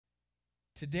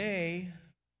Today,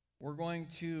 we're going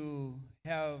to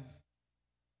have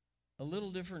a little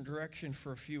different direction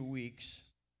for a few weeks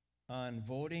on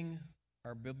voting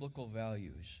our biblical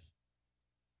values.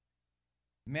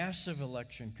 Massive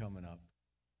election coming up.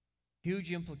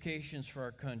 Huge implications for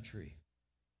our country.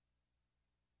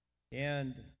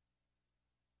 And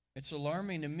it's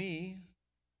alarming to me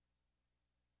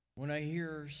when I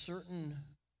hear certain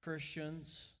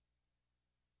Christians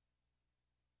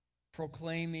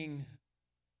proclaiming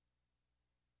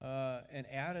an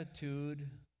attitude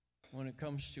when it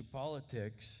comes to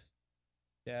politics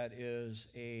that is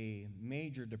a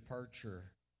major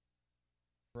departure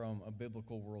from a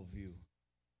biblical worldview.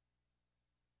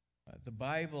 The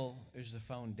Bible is the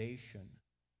foundation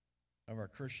of our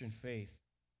Christian faith,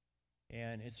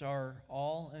 and it's our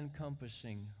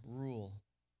all-encompassing rule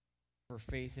for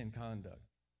faith and conduct.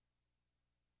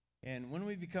 And when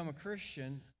we become a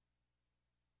Christian,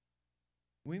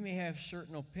 we may have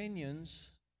certain opinions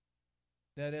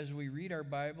that as we read our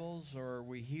Bibles or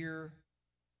we hear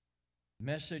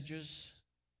messages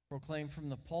proclaimed from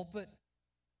the pulpit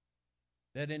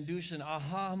that induce an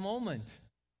aha moment.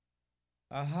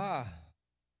 Aha,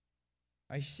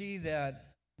 I see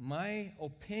that my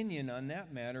opinion on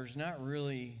that matter is not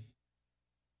really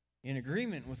in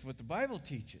agreement with what the Bible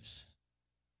teaches.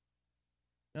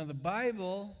 Now, the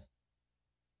Bible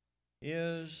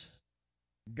is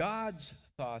God's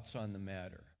thoughts on the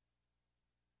matter.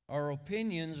 Our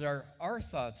opinions are our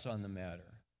thoughts on the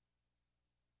matter.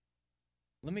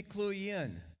 Let me clue you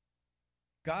in.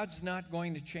 God's not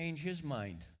going to change his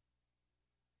mind,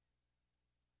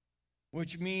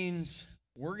 which means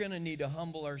we're going to need to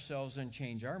humble ourselves and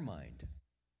change our mind.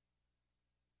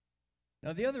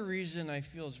 Now, the other reason I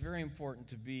feel it's very important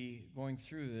to be going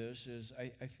through this is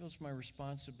I feel it's my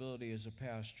responsibility as a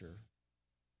pastor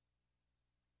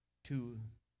to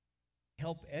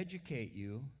help educate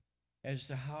you as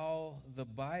to how the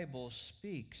Bible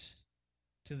speaks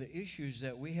to the issues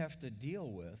that we have to deal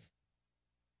with,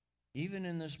 even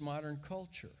in this modern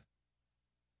culture,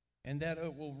 and that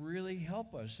it will really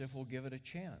help us if we'll give it a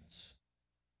chance.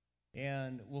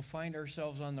 And we'll find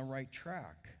ourselves on the right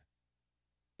track,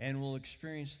 and we'll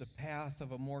experience the path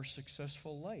of a more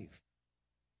successful life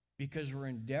because we're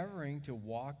endeavoring to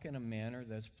walk in a manner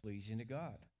that's pleasing to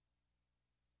God.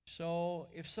 So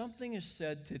if something is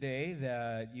said today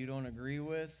that you don't agree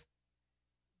with,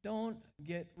 don't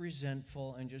get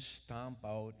resentful and just stomp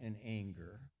out in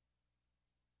anger.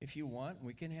 If you want,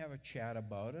 we can have a chat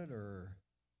about it, or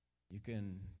you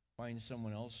can find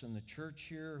someone else in the church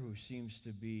here who seems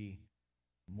to be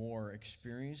more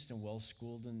experienced and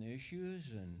well-schooled in the issues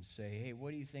and say, hey,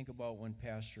 what do you think about when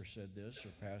pastor said this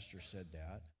or pastor said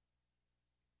that?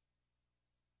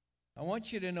 I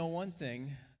want you to know one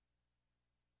thing.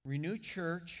 Renew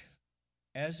Church,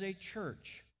 as a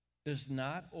church, does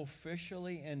not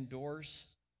officially endorse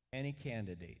any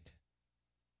candidate.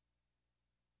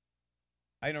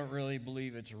 I don't really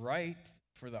believe it's right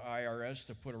for the IRS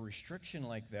to put a restriction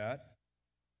like that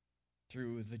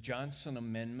through the Johnson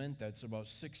Amendment that's about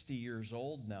 60 years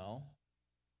old now.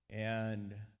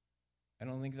 And I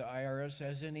don't think the IRS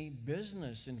has any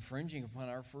business infringing upon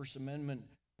our First Amendment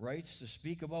rights to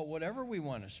speak about whatever we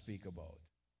want to speak about.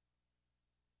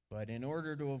 But in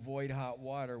order to avoid hot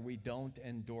water, we don't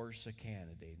endorse a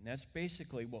candidate. And that's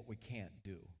basically what we can't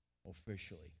do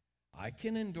officially. I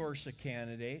can endorse a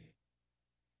candidate,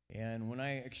 and when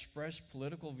I express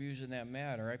political views in that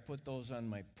matter, I put those on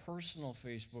my personal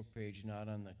Facebook page, not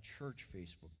on the church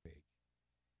Facebook page.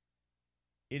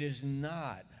 It is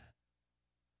not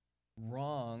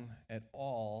wrong at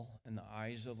all in the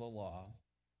eyes of the law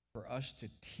for us to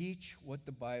teach what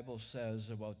the Bible says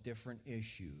about different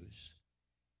issues,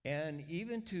 and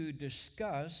even to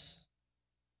discuss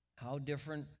how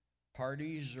different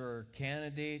parties or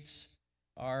candidates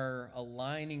are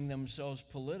aligning themselves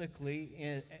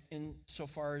politically in so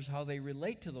far as how they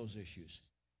relate to those issues.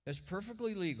 That's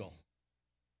perfectly legal.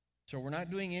 So we're not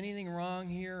doing anything wrong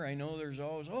here. I know there's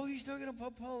always, oh, he's talking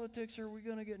about politics, are we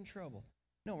going to get in trouble?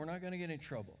 No, we're not going to get in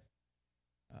trouble.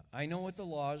 I know what the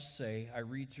laws say. I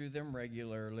read through them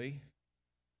regularly,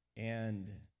 and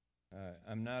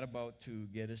I'm not about to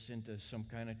get us into some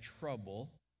kind of trouble,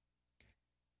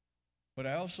 but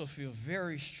I also feel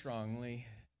very strongly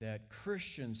that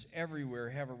Christians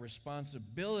everywhere have a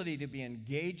responsibility to be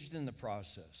engaged in the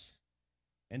process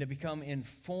and to become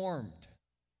informed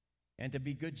and to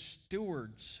be good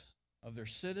stewards of their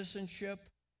citizenship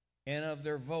and of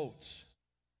their votes.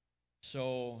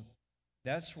 So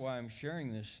that's why I'm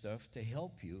sharing this stuff, to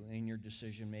help you in your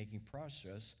decision-making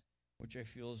process, which I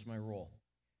feel is my role.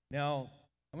 Now,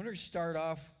 I'm going to start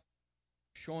off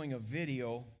showing a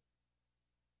video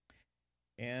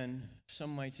And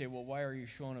some might say, well, why are you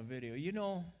showing a video? You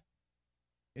know,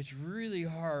 it's really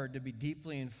hard to be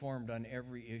deeply informed on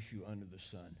every issue under the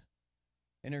sun.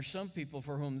 And there's some people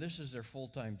for whom this is their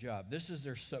full-time job. This is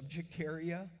their subject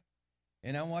area.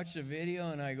 And I watch the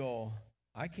video and I go,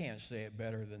 I can't say it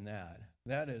better than that.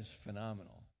 That is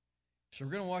phenomenal. So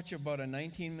we're going to watch about a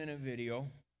 19-minute video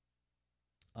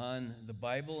on the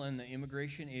Bible and the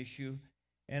immigration issue.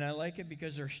 And I like it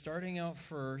because they're starting out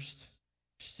first,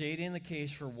 stating the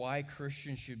case for why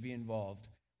Christians should be involved,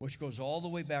 which goes all the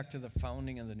way back to the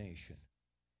founding of the nation.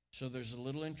 So there's a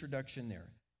little introduction there.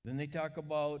 Then they talk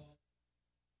about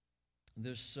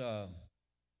this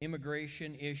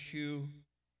immigration issue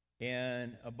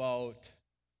and about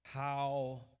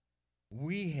how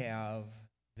we have,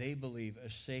 they believe, a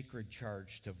sacred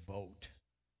charge to vote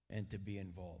and to be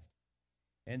involved.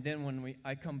 And then when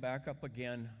I come back up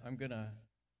again, I'm going to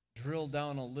drill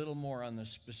down a little more on the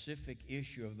specific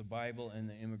issue of the Bible and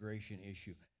the immigration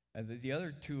issue. The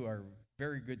other two are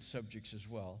very good subjects as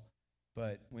well,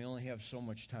 but we only have so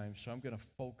much time, so I'm going to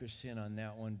focus in on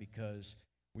that one because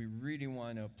we really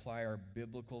want to apply our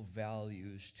biblical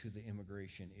values to the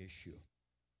immigration issue.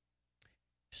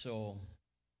 So,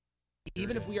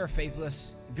 even if we are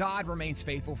faithless, God remains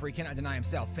faithful, for he cannot deny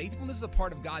himself. Faithfulness is a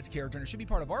part of God's character, and it should be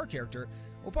part of our character.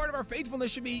 Well, part of our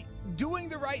faithfulness should be doing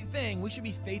the right thing. We should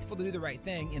be faithful to do the right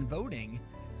thing, and voting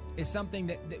is something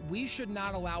that we should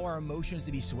not allow our emotions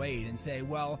to be swayed and say,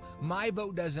 well, my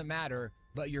vote doesn't matter,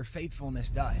 but your faithfulness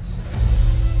does.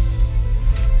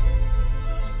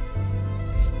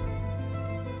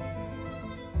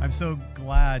 I'm so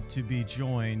glad to be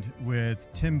joined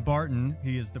with Tim Barton.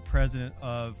 He is the president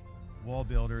of Wall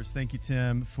Builders. Thank you,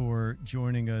 Tim, for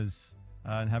joining us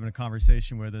and having a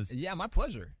conversation with us. Yeah, my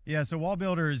pleasure. Yeah, so Wall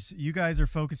Builders, you guys are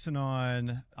focusing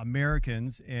on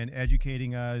Americans and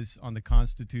educating us on the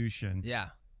Constitution. Yeah.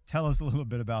 Tell us a little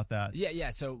bit about that. Yeah.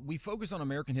 So we focus on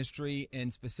American history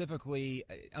and specifically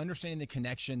understanding the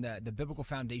connection, the biblical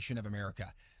foundation of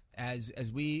America.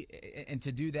 And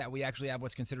to do that, we actually have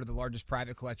what's considered the largest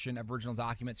private collection of original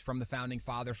documents from the founding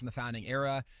fathers, from the founding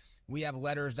era. We have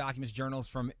letters, documents, journals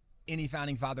from any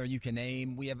founding father you can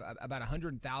name. We have about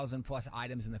 100,000 plus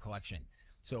items in the collection.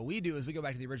 So what we do is we go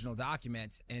back to the original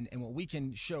documents, and what we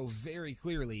can show very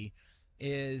clearly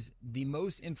is the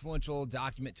most influential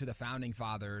document to the founding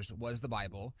fathers was the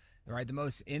Bible, right? The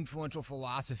most influential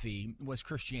philosophy was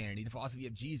Christianity, the philosophy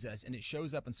of Jesus, and it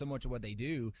shows up in so much of what they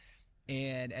do.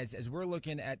 And as we're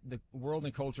looking at the world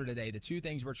and culture today, the two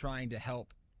things we're trying to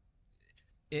help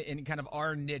in kind of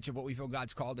our niche of what we feel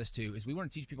God's called us to is we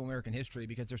want to teach people American history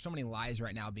because there's so many lies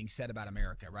right now being said about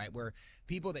America, right? Where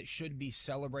people that should be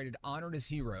celebrated, honored as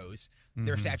heroes,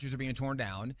 their statues are being torn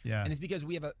down. Yeah. And it's because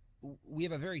we have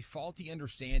a very faulty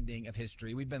understanding of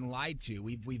history. We've been lied to.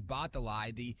 We've bought the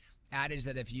lie, the adage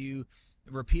that if you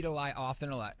repeat a lie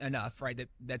often enough, right,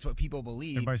 that's what people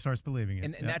believe. Everybody starts believing it.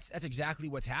 And that's exactly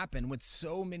what's happened with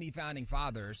so many founding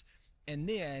fathers. And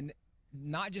then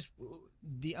not just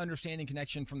the understanding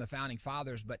connection from the founding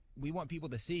fathers, but we want people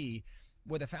to see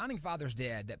what the founding fathers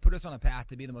did that put us on a path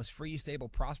to be the most free, stable,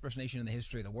 prosperous nation in the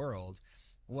history of the world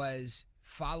was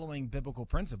following biblical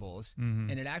principles.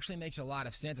 And it actually makes a lot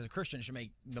of sense. As a Christian, it should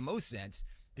make the most sense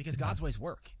because God's ways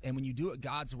work. And when you do it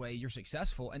God's way, you're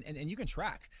successful. And you can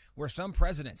track where some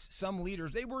presidents, some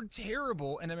leaders, they were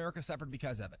terrible and America suffered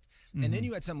because of it. And then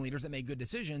you had some leaders that made good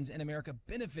decisions and America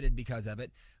benefited because of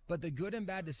it. But the good and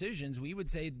bad decisions, we would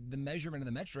say the measurement of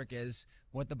the metric is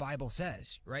what the Bible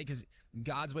says, right? Because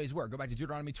God's ways work. Go back to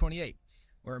Deuteronomy 28,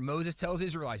 where Moses tells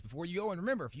Israelites, before you go, and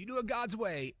remember, if you do it God's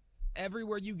way,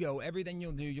 everywhere you go, everything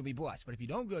you'll do, you'll be blessed. But if you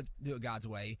don't go do it God's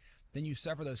way, then you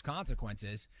suffer those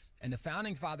consequences. And the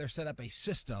founding fathers set up a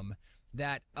system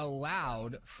that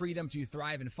allowed freedom to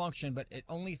thrive and function, but it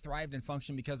only thrived and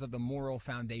functioned because of the moral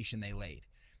foundation they laid.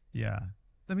 Yeah.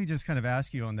 Let me just kind of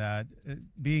ask you on that,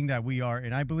 being that we are,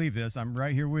 and I believe this, I'm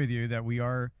right here with you, that we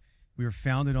are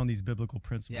founded on these biblical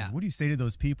principles. Yeah. What do you say to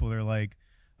those people that are like,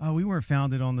 oh, we weren't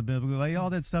founded on the biblical, like, all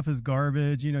that stuff is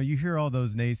garbage. You know, you hear all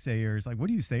those naysayers. Like, what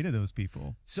do you say to those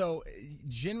people? So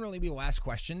generally we will ask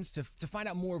questions to find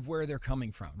out more of where they're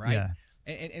coming from, right? Yeah.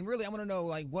 And really, I want to know,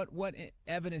 like, what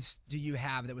evidence do you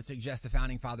have that would suggest the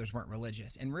founding fathers weren't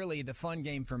religious? And really, the fun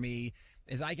game for me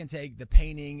is I can take the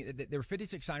painting. There were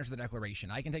 56 signers of the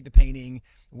Declaration. I can take the painting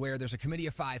where there's a committee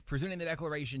of 5 presenting the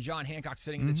Declaration, John Hancock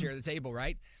sitting in the chair at the table,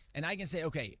 right? And I can say,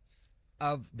 okay,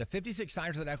 of the 56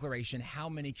 signers of the Declaration, how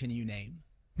many can you name?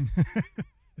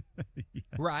 Yeah.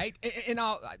 Right? And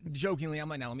I'll jokingly, I'm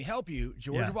like, now let me help you.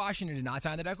 George Washington did not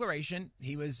sign the Declaration.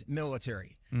 He was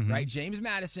military, right? James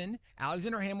Madison,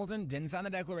 Alexander Hamilton didn't sign the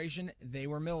Declaration. They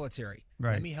were military.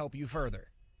 Right. Let me help you further.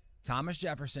 Thomas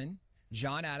Jefferson,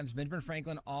 John Adams, Benjamin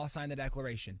Franklin all signed the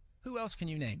Declaration. Who else can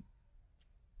you name?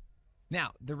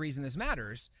 Now, the reason this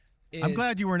matters is... I'm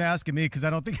glad you weren't asking me because I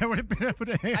don't think I would have been able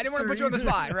to answer. I didn't want to put you on the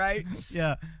spot, right?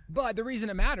 Yeah. But the reason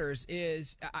it matters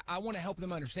is I want to help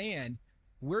them understand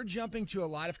we're jumping to a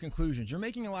lot of conclusions. You're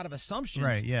making a lot of assumptions.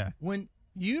 Right, yeah. When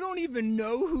you don't even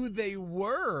know who they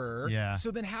were. Yeah.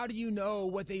 So then how do you know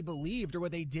what they believed or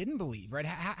what they didn't believe, right?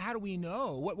 How do we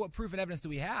know? What proof and evidence do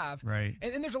we have? Right.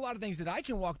 And there's a lot of things that I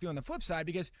can walk through on the flip side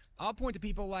because I'll point to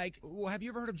people like, well, have you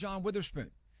ever heard of John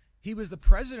Witherspoon? He was the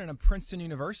president of Princeton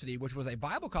University, which was a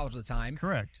Bible college at the time.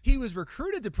 Correct. He was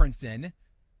recruited to Princeton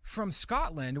from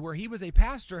Scotland, where he was a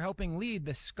pastor helping lead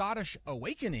the Scottish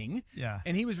Awakening. Yeah.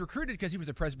 And he was recruited because he was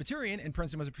a Presbyterian, and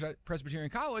Princeton was a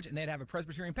Presbyterian college, and they'd have a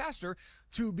Presbyterian pastor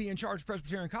to be in charge of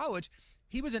Presbyterian college.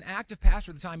 He was an active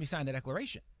pastor at the time he signed the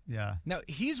Declaration. Yeah. Now,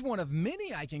 he's one of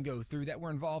many I can go through that were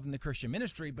involved in the Christian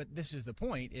ministry, but this is the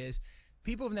point, is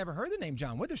people have never heard the name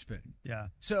John Witherspoon. Yeah.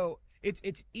 So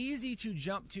it's easy to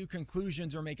jump to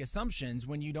conclusions or make assumptions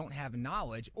when you don't have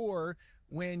knowledge or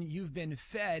when you've been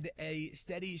fed a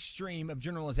steady stream of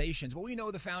generalizations. Well, we know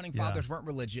the founding fathers weren't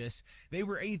religious. They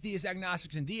were atheists,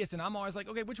 agnostics, and deists. And I'm always like,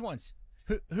 okay, which ones?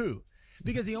 Who?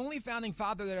 Because the only founding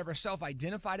father that ever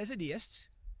self-identified as a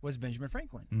deist was Benjamin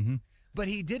Franklin. Mm-hmm. But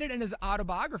he did it in his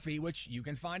autobiography, which you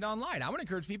can find online. I want to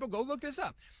encourage people, go look this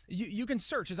up. You can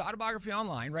search his autobiography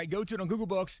online, right? Go to it on Google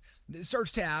Books, the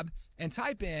search tab, and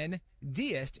type in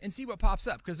deist and see what pops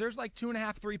up. Because there's like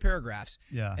 2.5, 3 paragraphs.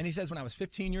 Yeah. And he says, when I was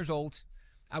 15 years old,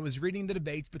 I was reading the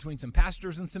debates between some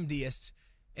pastors and some deists.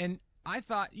 And I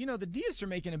thought, the deists are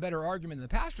making a better argument than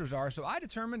the pastors are. So I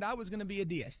determined I was going to be a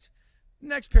deist.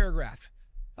 Next paragraph.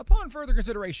 Upon further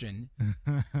consideration,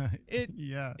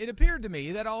 it appeared to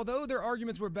me that although their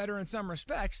arguments were better in some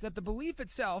respects, that the belief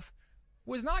itself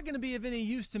was not going to be of any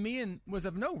use to me and was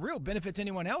of no real benefit to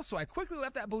anyone else, so I quickly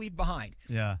left that belief behind.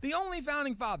 Yeah. The only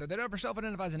founding father that ever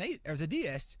self-identified as a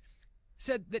deist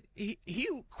said that he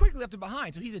quickly left it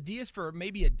behind, so he's a deist for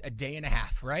maybe a day and a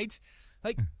half, right?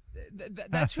 Like,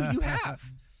 that's who you have.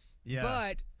 Yeah.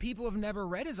 But people have never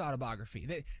read his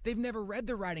autobiography. They've never read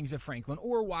the writings of Franklin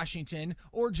or Washington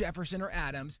or Jefferson or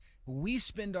Adams. We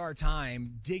spend our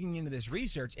time digging into this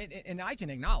research, and I can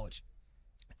acknowledge,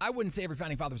 I wouldn't say every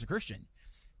founding father was a Christian,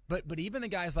 but even the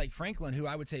guys like Franklin, who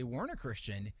I would say weren't a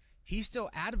Christian, he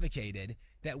still advocated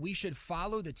that we should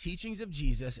follow the teachings of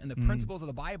Jesus and the principles of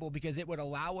the Bible because it would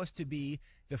allow us to be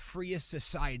the freest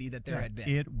society that there had been.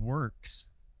 It works.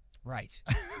 Right.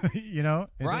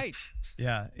 Right.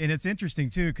 Yeah. And it's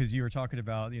interesting, too, because you were talking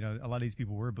about, a lot of these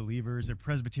people were believers, they're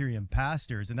Presbyterian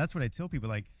pastors. And that's what I tell people,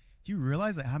 like, do you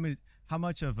realize that how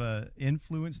much of an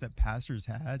influence that pastors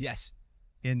had? Yes.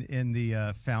 In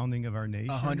the founding of our nation?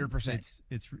 100%.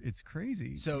 It's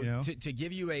crazy. So to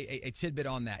give you a tidbit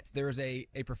on that, there was a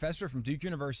professor from Duke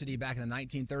University back in the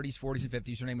 1930s, 40s, and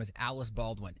 50s. Her name was Alice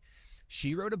Baldwin.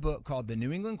 She wrote a book called The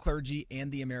New England Clergy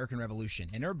and the American Revolution.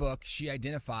 In her book, she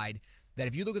identified that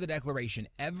if you look at the Declaration,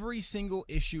 every single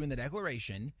issue in the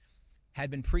Declaration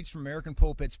had been preached from American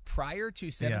pulpits prior to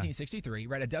 1763,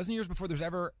 right? A dozen years before there's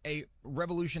ever a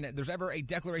revolution, there's ever a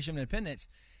Declaration of Independence.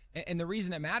 And the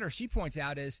reason it matters, she points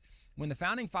out, is when the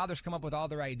Founding Fathers come up with all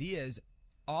their ideas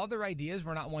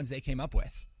were not ones they came up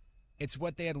with. It's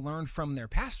what they had learned from their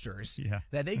pastors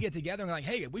that they get together and like,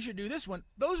 hey, we should do this one.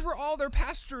 Those were all their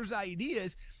pastors'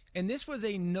 ideas. And this was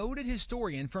a noted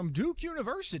historian from Duke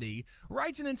University,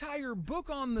 writes an entire book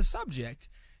on the subject.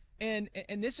 And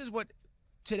this is what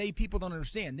today people don't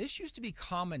understand. This used to be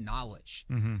common knowledge,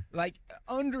 like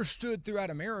understood throughout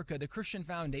America, the Christian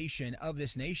foundation of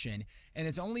this nation. And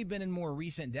it's only been in more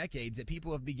recent decades that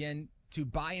people have begun to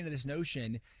buy into this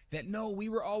notion that, no, we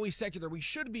were always secular. We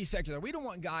should be secular. We don't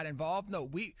want God involved. No,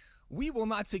 we will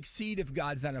not succeed if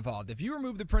God's not involved. If you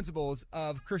remove the principles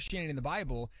of Christianity in the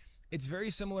Bible, it's very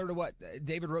similar to what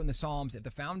David wrote in the Psalms. If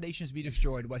the foundations be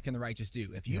destroyed, what can the righteous do?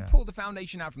 If you pull the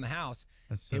foundation out from the house,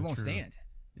 it won't stand.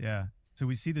 Yeah. So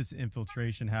we see this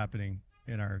infiltration happening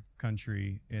in our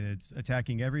country, and it's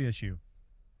attacking every issue,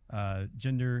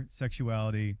 gender,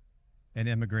 sexuality, and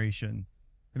immigration.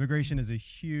 Immigration is a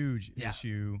huge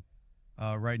issue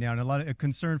right now, and a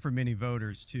concern for many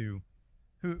voters too.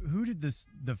 Who did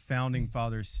the founding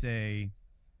fathers say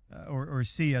or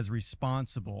see as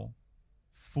responsible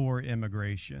for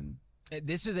immigration?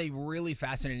 This is a really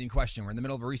fascinating question. We're in the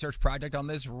middle of a research project on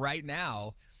this right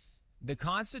now. The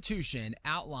Constitution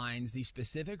outlines the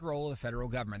specific role of the federal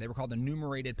government. They were called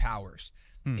enumerated powers.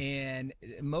 And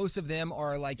most of them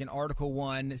are like in Article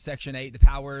 1, Section 8, the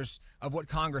powers of what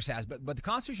Congress has. But the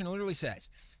Constitution literally says,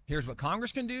 here's what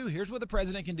Congress can do, here's what the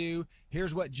president can do,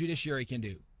 here's what judiciary can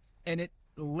do. And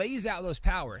lays out those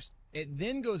powers. It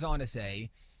then goes on to say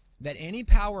that any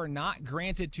power not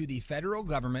granted to the federal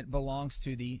government belongs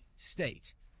to the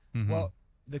state. Well,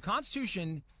 the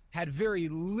Constitution had very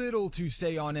little to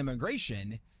say on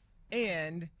immigration,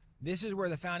 and this is where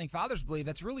the Founding Fathers believe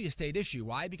that's really a state issue.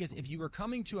 Why? Because if you were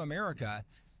coming to America,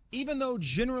 even though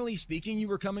generally speaking you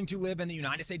were coming to live in the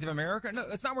United States of America, no,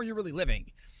 that's not where you're really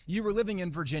living. You were living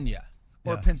in Virginia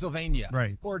or Pennsylvania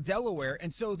or Delaware,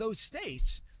 and so those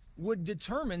states would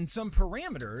determine some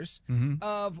parameters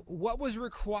of what was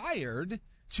required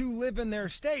to live in their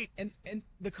state, and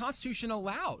the Constitution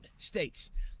allowed states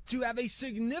to have a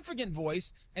significant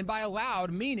voice, and by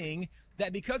allowed meaning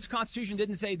that because the Constitution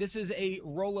didn't say this is a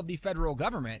role of the federal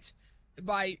government,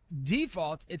 by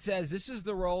default it says this is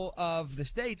the role of the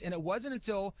states. And it wasn't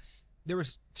until there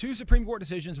was two Supreme Court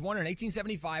decisions, one in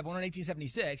 1875, one in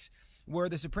 1876, where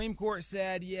the Supreme Court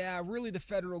said, yeah, really the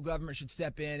federal government should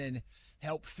step in and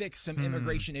help fix some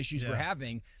immigration issues we're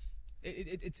having.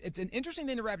 It's an interesting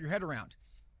thing to wrap your head around.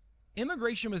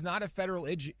 Immigration was not a federal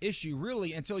issue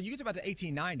really until you get to about the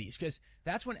 1890s, because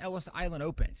that's when Ellis Island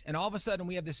opens. And all of a sudden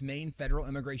we have this main federal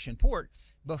immigration port.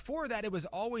 Before that, it was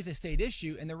always a state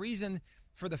issue. And the reason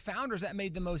for the founders that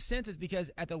made the most sense is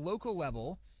because at the local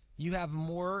level, you have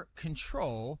more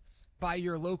control by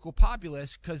your local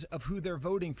populace because of who they're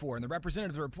voting for. And the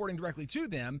representatives are reporting directly to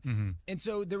them. And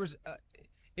so there was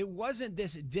it wasn't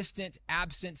this distant,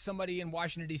 absent somebody in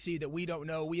Washington, D.C. that we don't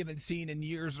know, we haven't seen in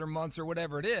years or months or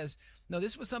whatever it is. No,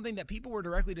 this was something that people were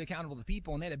directly accountable to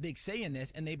people, and they had a big say in this,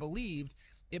 and they believed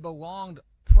it belonged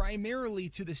primarily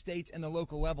to the states and the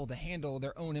local level to handle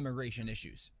their own immigration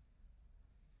issues.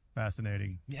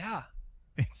 Fascinating. Yeah.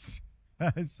 It's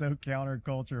so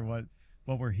counterculture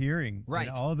what we're hearing. Right.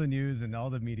 In all the news and all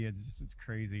the media, it's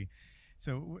crazy.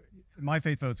 So My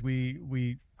Faith Votes,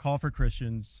 we call for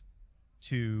Christians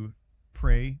to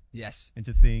pray, yes, and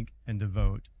to think and to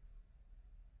vote.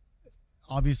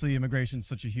 Obviously, immigration is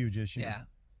such a huge issue. Yeah.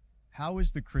 How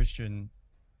is the Christian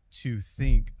to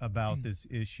think about this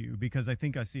issue? Because I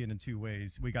think I see it in two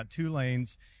ways. We got two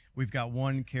lanes. We've got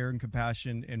one care and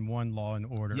compassion and one law and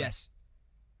order. Yes.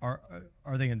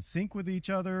 Are they in sync with each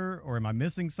other, or am I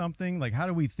missing something? Like, how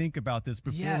do we think about this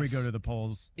before we go to the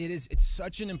polls? It's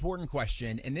such an important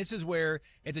question, and this is where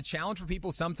it's a challenge for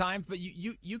people sometimes, but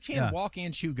you can't walk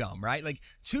and chew gum, right? Like,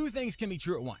 two things can be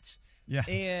true at once. Yeah.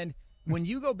 And when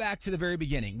you go back to the very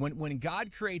beginning, when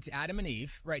God creates Adam and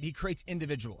Eve, right, he creates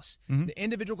individuals, the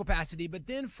individual capacity, but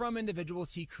then from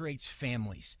individuals, he creates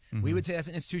families. We would say that's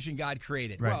an institution God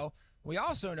created. Right. Well, we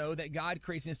also know that God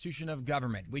creates an institution of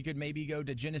government. We could maybe go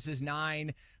to Genesis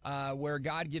 9, where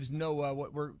God gives Noah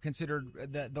what were considered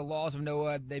the laws of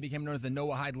Noah. They became known as the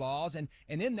Noahide laws. And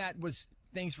in that was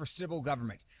things for civil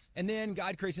government. And then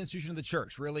God creates an institution of the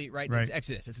church, really, right? It's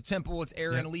Exodus. It's a temple. It's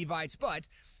Aaron and Levites. But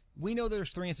we know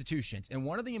there's three institutions. And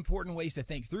one of the important ways to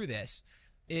think through this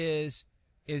is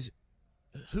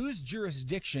whose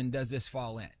jurisdiction does this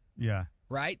fall in? Yeah.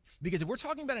 Right? Because if we're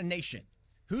talking about a nation,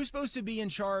 who's supposed to be in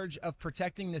charge of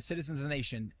protecting the citizens of the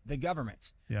nation? The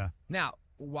government. Yeah. Now,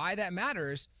 why that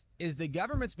matters is the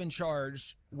government's been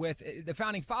charged with, the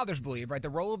Founding Fathers believe, right, the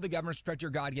role of the government is to protect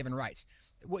your God-given rights.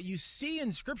 What you see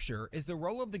in Scripture is the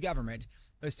role of the government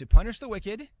is to punish the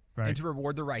wicked and to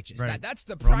reward the righteous. Right. That's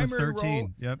the Romans primary 13. role.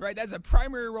 Yep. Right? That's a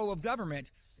primary role of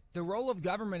government. The role of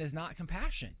government is not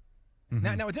compassion.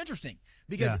 Now it's interesting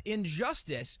because in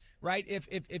justice, right, if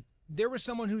there was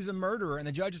someone who's a murderer and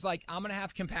the judge is like, I'm going to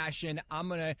have compassion, I'm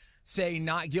going to say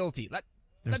not guilty.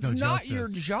 That's no not your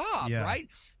justice. job, right?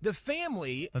 The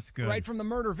family, That's good. right, from the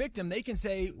murder victim, they can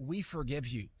say, we forgive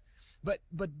you. But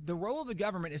the role of the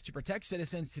government is to protect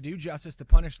citizens, to do justice, to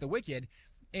punish the wicked.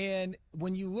 And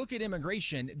when you look at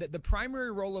immigration, the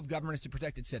primary role of government is to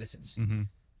protect its citizens.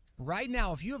 Right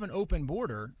now, if you have an open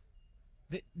border,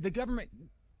 the government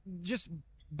just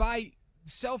by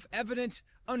self-evident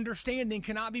understanding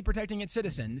cannot be protecting its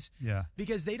citizens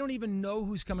because they don't even know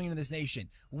who's coming into this nation.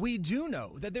 We do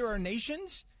know that there are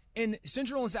nations in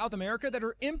Central and South America that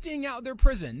are emptying out their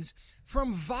prisons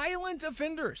from violent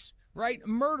offenders, right?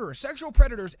 Murderers, sexual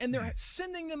predators, and they're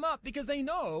sending them up because they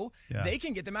know they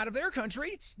can get them out of their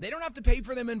country. They don't have to pay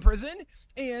for them in prison,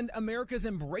 and America's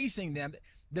embracing them.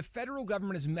 The federal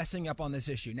government is messing up on this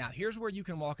issue. Now, here's where you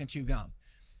can walk and chew gum.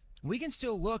 We can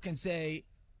still look and say,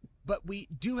 but we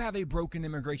do have a broken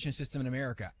immigration system in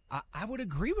America. I would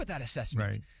agree with that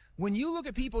assessment. Right. When you look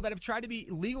at people that have tried to be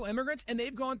legal immigrants and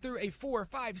they've gone through a 4,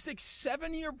 5, 6,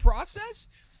 7-year process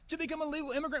to become a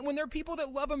legal immigrant, when they're people that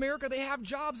love America, they have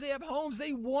jobs, they have homes,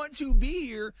 they want to be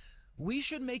here, we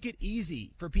should make it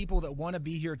easy for people that want to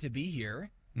be here to be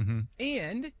here.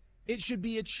 And it should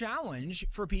be a challenge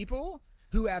for people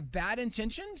who have bad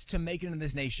intentions to make it into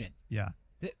this nation. Yeah.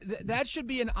 That should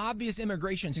be an obvious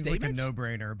immigration Seems statement. like a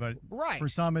no-brainer, but right. for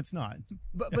some it's not.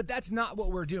 But that's not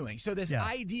what we're doing. So this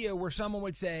idea where someone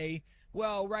would say,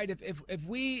 well, right, if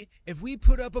we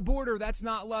put up a border, that's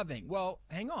not loving. Well,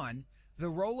 hang on. The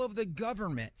role of the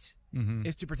government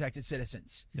is to protect its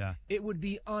citizens. Yeah. It would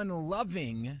be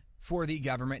unloving for the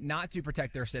government not to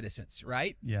protect their citizens,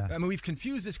 right? Yeah. I mean, we've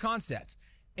confused this concept.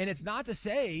 And it's not to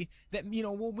say that,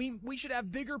 we should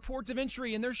have bigger ports of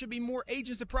entry and there should be more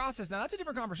agents to process. Now, that's a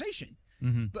different conversation.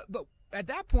 But at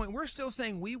that point, we're still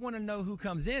saying we want to know who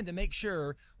comes in to make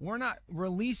sure we're not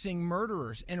releasing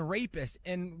murderers and rapists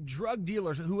and drug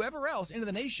dealers, whoever else, into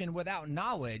the nation without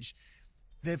knowledge.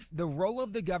 The role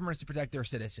of the government is to protect their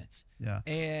citizens. Yeah.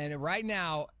 And right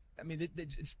now, I mean,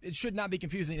 it should not be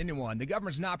confusing to anyone. The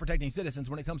government's not protecting citizens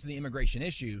when it comes to the immigration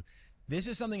issue. This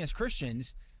is something as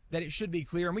Christians that it should be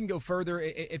clear. And we can go further.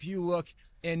 If you look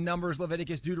in Numbers,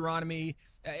 Leviticus, Deuteronomy,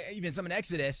 even some in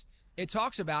Exodus, it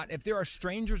talks about if there are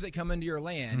strangers that come into your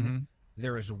land,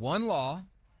 there is one law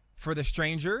for the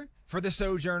stranger, for the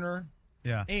sojourner,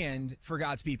 and for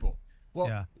God's people.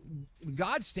 Well,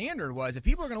 God's standard was if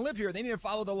people are going to live here, they need to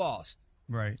follow the laws.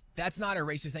 Right. That's not a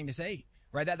racist thing to say.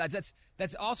 Right,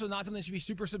 that's also not something that should be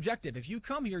super subjective. If you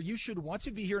come here, you should want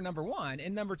to be here, number one,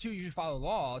 and number two, you should follow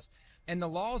laws. And the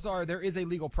laws are there is a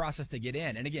legal process to get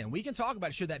in. And again, we can talk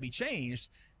about should that be changed.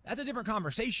 That's a different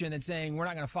conversation than saying we're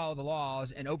not going to follow the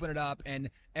laws and open it up and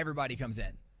everybody comes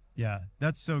in. Yeah,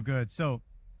 that's so good. So,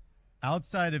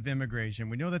 outside of immigration,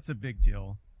 we know that's a big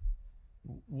deal.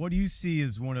 What do you see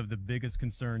as one of the biggest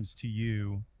concerns to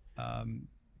you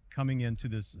coming into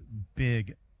this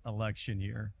big election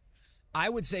year? I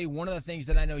would say one of the things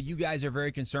that I know you guys are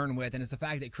very concerned with, and it's the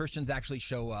fact that Christians actually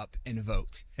show up and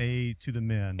vote. A to the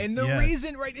men. And the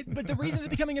reason, right, but the reason it's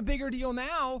becoming a bigger deal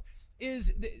now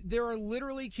is there are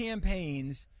literally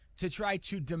campaigns to try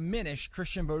to diminish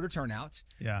Christian voter turnout,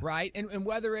 right? And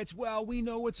whether it's, well, we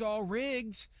know it's all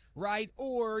rigged, right?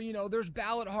 Or, there's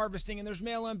ballot harvesting and there's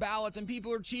mail-in ballots and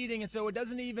people are cheating, and so it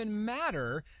doesn't even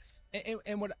matter.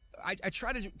 And what I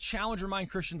try to remind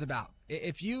Christians about,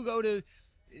 if you go to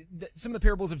some of the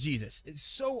parables of Jesus,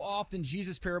 so often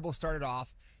Jesus' parables started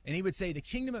off and he would say, the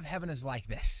kingdom of heaven is like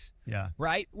this. Yeah.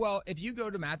 Right? Well, if you go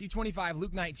to Matthew 25,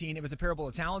 Luke 19, it was a parable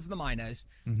of talents and the minas.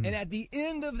 And at the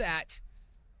end of that,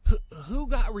 who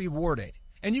got rewarded?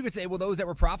 And you could say, well, those that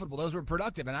were profitable, those were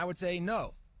productive. And I would say,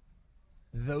 no,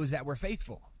 those that were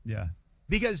faithful. Yeah.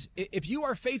 Because if you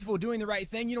are faithful doing the right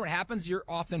thing, you know what happens? You're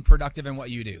often productive in what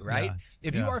you do, right? Yeah.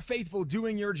 If you are faithful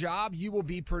doing your job, you will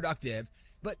be productive.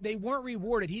 But they weren't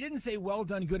rewarded. He didn't say, well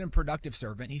done, good and productive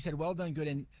servant. He said, well done, good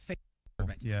and faithful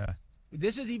servant. Yeah.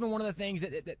 This is even one of the things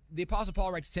that the Apostle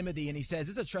Paul writes to Timothy, and he says,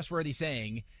 this is a trustworthy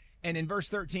saying. And in verse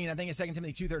 13, I think it's 2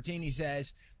 Timothy 2:13, he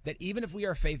says that even if we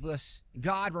are faithless,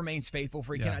 God remains faithful,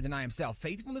 for he cannot deny himself.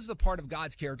 Faithfulness is a part of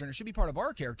God's character, and it should be part of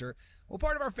our character. Well,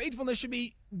 part of our faithfulness should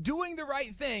be doing the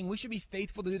right thing. We should be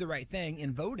faithful to do the right thing.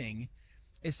 In voting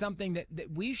is something that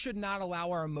we should not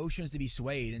allow our emotions to be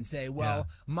swayed and say, well,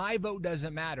 my vote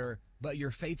doesn't matter, but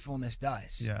your faithfulness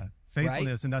does. Yeah.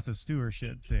 Faithfulness, right? And that's a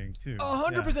stewardship thing, too.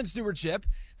 100% stewardship,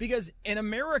 because in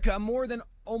America, more than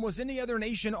almost any other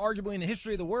nation, arguably in the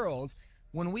history of the world,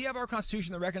 when we have our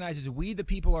Constitution that recognizes we, the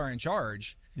people, are in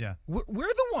charge, we're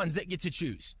the ones that get to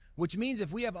choose, which means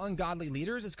if we have ungodly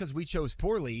leaders, it's because we chose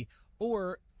poorly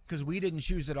or because we didn't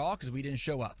choose at all because we didn't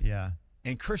show up. Yeah.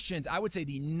 And Christians, I would say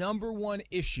the number one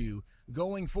issue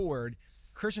going forward,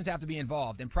 Christians have to be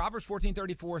involved. And Proverbs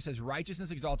 14:34 says,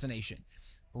 righteousness exalts a nation.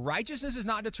 Righteousness is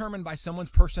not determined by someone's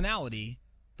personality,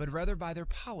 but rather by their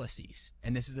policies.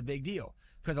 And this is a big deal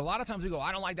because a lot of times we go,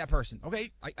 I don't like that person.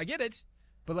 Okay, I get it,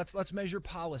 but let's measure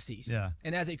policies. Yeah.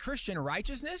 And as a Christian,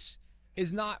 righteousness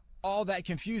is not all that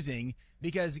confusing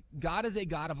because God is a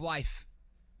God of life.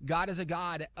 God is a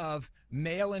God of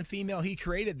male and female. He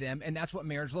created them, and that's what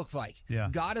marriage looks like. Yeah.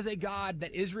 God is a God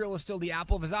that Israel is still the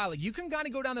apple of his eye. Like, you can kind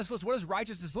of go down this list. What does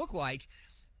righteousness look like?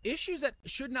 Issues that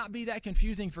should not be that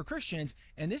confusing for Christians,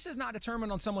 and this is not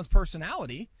determined on someone's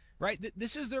personality, right?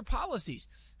 This is their policies.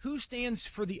 Who stands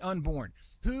for the unborn?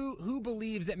 Who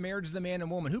believes that marriage is a man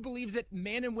and woman? Who believes that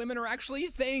man and women are actually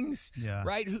things,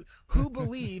 right? Who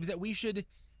believes that we should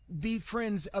be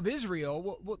friends of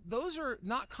Israel? Well, those are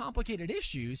not complicated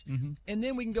issues. And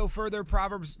then we can go further.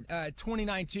 Proverbs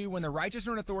 29:2, when the righteous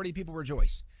are in authority, people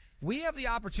rejoice. We have the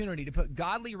opportunity to put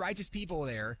godly, righteous people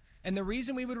there. And the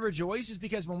reason we would rejoice is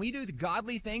because when we do the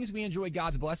godly things, we enjoy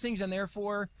God's blessings, and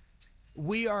therefore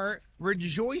we are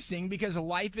rejoicing because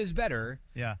life is better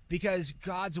because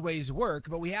God's ways work.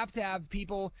 But we have to have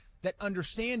people that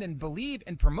understand and believe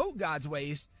and promote God's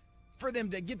ways for them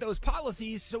to get those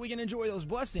policies so we can enjoy those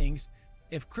blessings.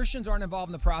 If Christians aren't involved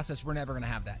in the process, we're never going to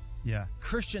have that. Yeah.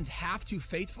 Christians have to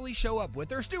faithfully show up with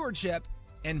their stewardship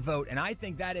and vote. And I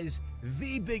think that is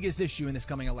the biggest issue in this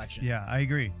coming election. Yeah, I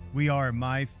agree. We are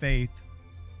my faith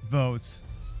votes.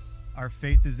 Our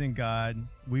faith is in God.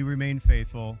 We remain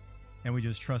faithful, and we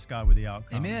just trust God with the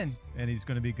outcomes. Amen. And he's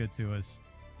going to be good to us.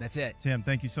 That's it. Tim,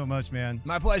 thank you so much, man.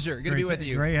 My pleasure. Good to be with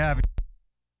you. Great having you.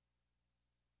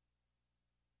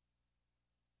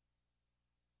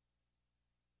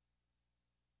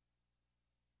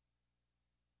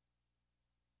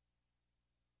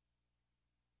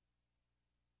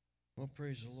 Well,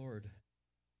 praise the Lord.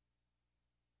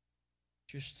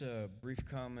 Just a brief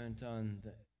comment on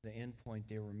the end point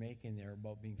they were making there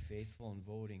about being faithful and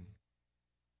voting.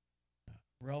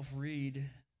 Ralph Reed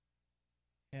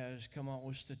has come out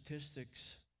with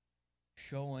statistics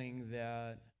showing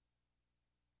that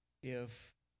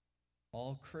if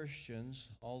all Christians,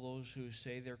 all those who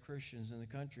say they're Christians in the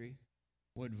country,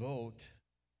 would vote,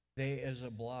 they as a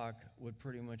bloc would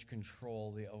pretty much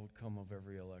control the outcome of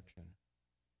every election.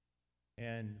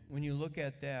 And when you look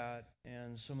at that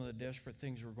and some of the desperate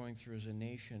things we're going through as a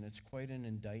nation, it's quite an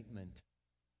indictment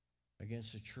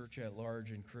against the church at large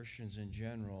and Christians in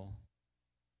general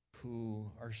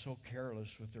who are so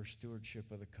careless with their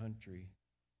stewardship of the country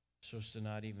so as to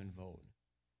not even vote.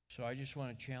 So I just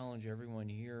want to challenge everyone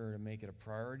here to make it a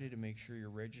priority to make sure you're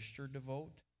registered to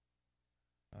vote.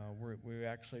 We've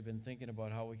actually been thinking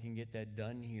about how we can get that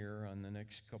done here on the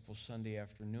next couple Sunday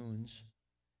afternoons.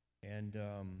 And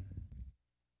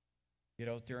get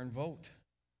out there and vote.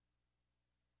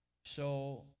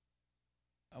 So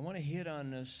I want to hit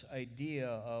on this idea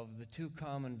of the two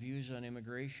common views on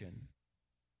immigration,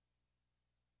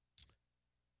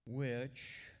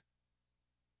 which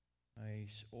I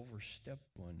overstepped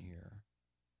one here.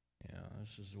 Yeah,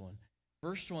 this is the one.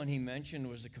 First one he mentioned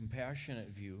was the compassionate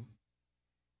view.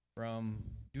 From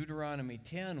Deuteronomy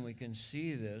 10, we can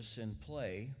see this in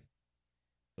play.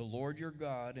 The Lord your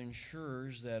God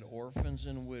ensures that orphans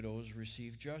and widows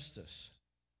receive justice.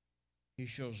 He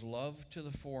shows love to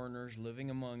the foreigners living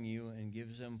among you and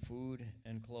gives them food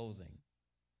and clothing.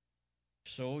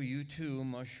 So you too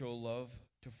must show love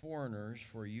to foreigners,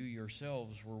 for you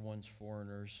yourselves were once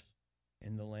foreigners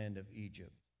in the land of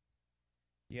Egypt.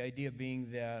 The idea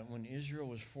being that when Israel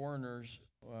was foreigners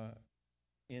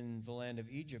in the land of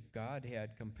Egypt, God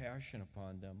had compassion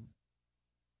upon them.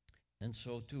 And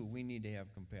so, too, we need to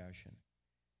have compassion.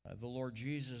 The Lord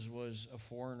Jesus was a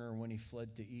foreigner when he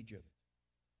fled to Egypt.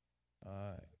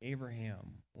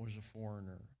 Abraham was a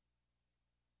foreigner.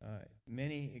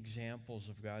 Many examples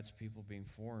of God's people being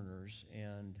foreigners.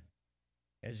 And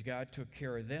as God took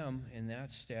care of them in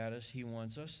that status, he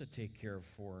wants us to take care of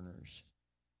foreigners.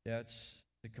 That's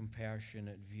the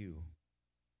compassionate view.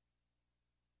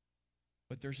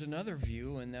 But there's another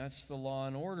view, and that's the law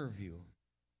and order view.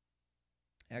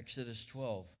 Exodus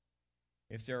 12.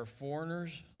 If there are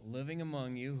foreigners living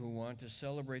among you who want to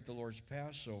celebrate the Lord's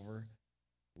Passover,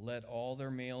 let all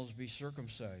their males be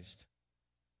circumcised.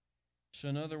 So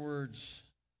in other words,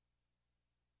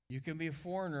 you can be a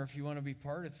foreigner if you want to be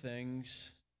part of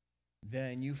things,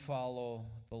 then you follow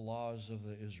the laws of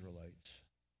the Israelites.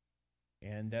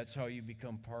 And that's how you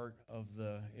become part of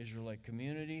the Israelite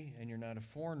community, and you're not a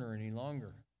foreigner any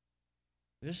longer.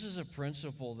 This is a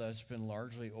principle that's been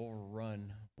largely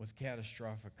overrun with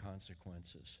catastrophic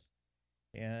consequences.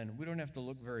 And we don't have to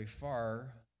look very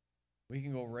far. We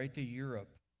can go right to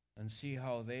Europe and see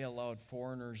how they allowed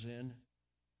foreigners in.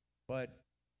 But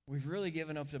we've really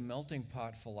given up the melting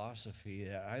pot philosophy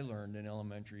that I learned in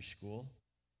elementary school,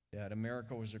 that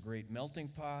America was a great melting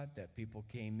pot, that people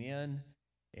came in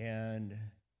and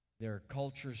their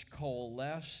cultures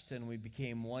coalesced and we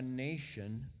became one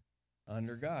nation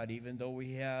under God, even though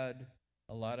we had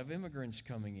a lot of immigrants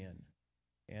coming in.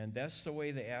 And that's the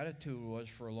way the attitude was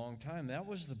for a long time. That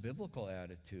was the biblical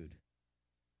attitude.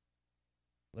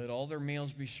 Let all their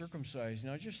males be circumcised.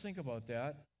 Now just think about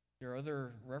that. There are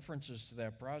other references to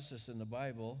that process in the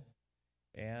Bible,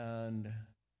 and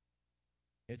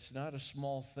it's not a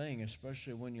small thing,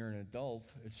 especially when you're an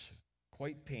adult. It's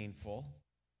quite painful.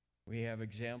 We have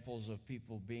examples of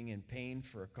people being in pain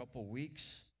for a couple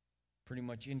weeks, pretty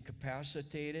much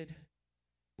incapacitated.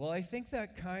 Well, I think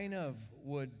that kind of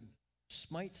would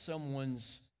smite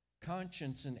someone's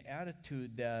conscience and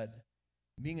attitude that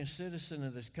being a citizen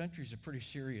of this country is a pretty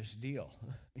serious deal.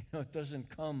 It doesn't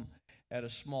come at a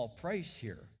small price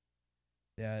here,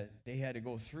 that they had to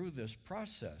go through this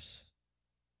process.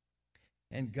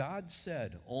 And God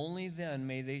said, only then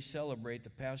may they celebrate the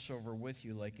Passover with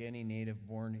you like any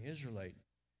native-born Israelite.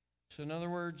 So in other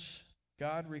words,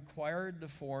 God required the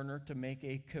foreigner to make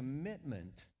a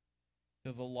commitment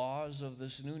to the laws of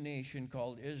this new nation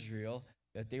called Israel,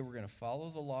 that they were going to follow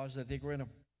the laws, that they were going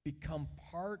to become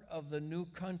part of the new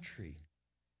country.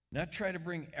 Not try to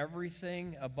bring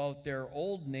everything about their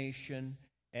old nation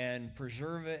and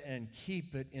preserve it and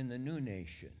keep it in the new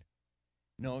nation.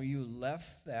 No, you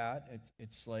left that.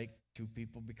 It's like two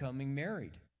people becoming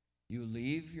married. You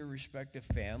leave your respective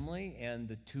family, and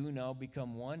the two now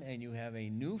become one, and you have a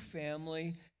new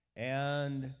family,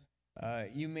 and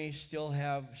you may still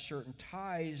have certain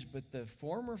ties, but the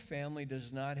former family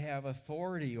does not have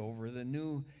authority over the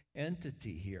new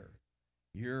entity here.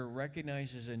 You're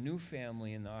recognized as a new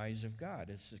family in the eyes of God.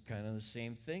 It's kind of the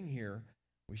same thing here.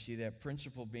 We see that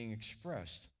principle being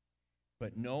expressed.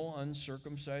 But no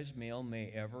uncircumcised male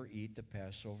may ever eat the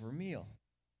Passover meal.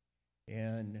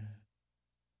 And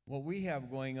what we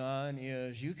have going on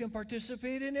is you can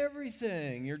participate in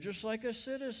everything. You're just like a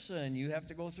citizen. You have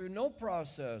to go through no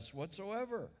process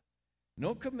whatsoever.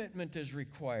 No commitment is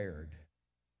required.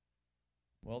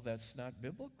 Well, that's not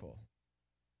biblical.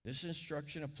 This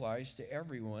instruction applies to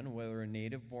everyone, whether a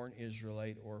native-born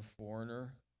Israelite or a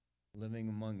foreigner living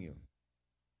among you.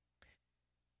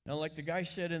 Now, like the guy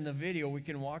said in the video, we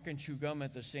can walk and chew gum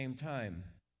at the same time.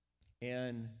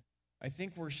 And I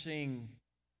think we're seeing,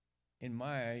 in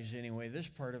my eyes anyway, this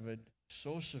part of it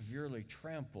so severely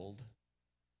trampled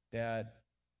that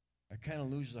I kind of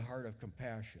lose the heart of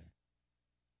compassion.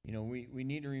 You know, we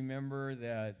need to remember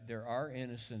that there are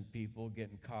innocent people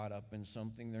getting caught up in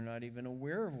something they're not even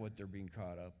aware of what they're being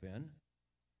caught up in.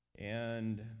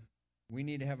 And we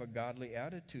need to have a godly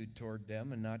attitude toward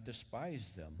them and not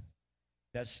despise them.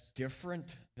 That's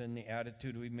different than the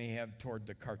attitude we may have toward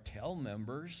the cartel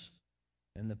members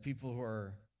and the people who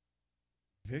are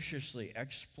viciously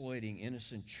exploiting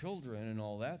innocent children and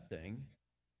all that thing,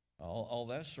 all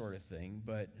that sort of thing.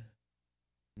 But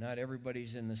not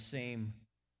everybody's in the same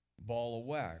ball of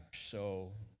wax.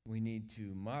 So we need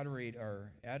to moderate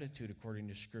our attitude according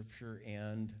to Scripture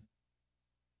and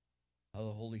how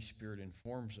the Holy Spirit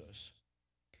informs us.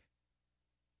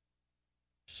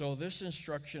 So this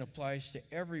instruction applies to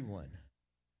everyone,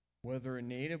 whether a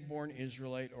native-born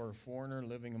Israelite or a foreigner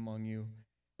living among you.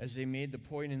 As they made the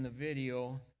point in the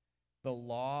video, the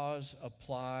laws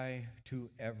apply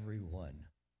to everyone.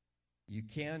 You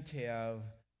can't have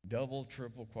double,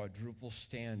 triple, quadruple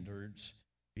standards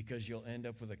because you'll end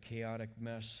up with a chaotic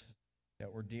mess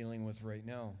that we're dealing with right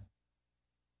now.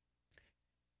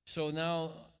 So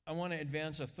now I want to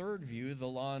advance a third view, the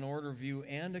law and order view,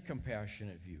 and a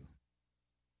compassionate view.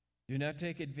 Do not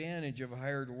take advantage of a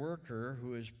hired worker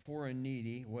who is poor and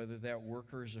needy, whether that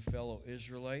worker is a fellow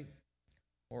Israelite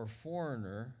or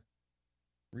foreigner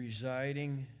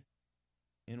residing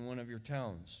in one of your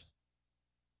towns.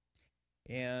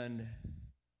 And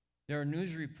there are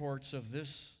news reports of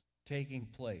this taking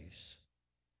place.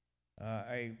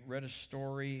 I read a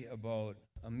story about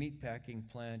a meatpacking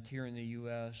plant here in the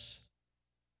U.S.,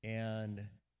 and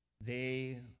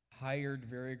they hired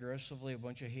very aggressively a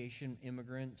bunch of Haitian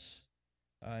immigrants,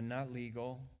 not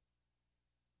legal,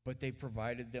 but they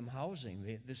provided them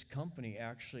housing. This company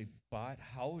actually bought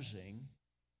housing.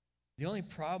 The only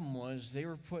problem was they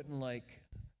were putting like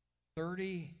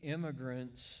 30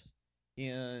 immigrants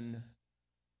in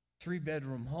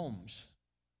 3-bedroom homes.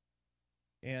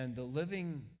 And the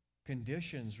living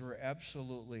conditions were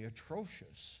absolutely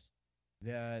atrocious,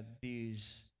 that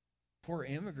these poor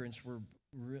immigrants were,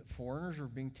 foreigners were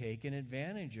being taken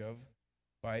advantage of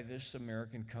by this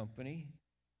American company.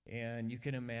 And you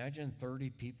can imagine 30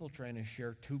 people trying to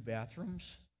share 2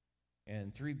 bathrooms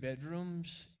and 3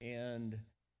 bedrooms, and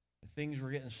things were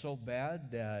getting so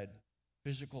bad that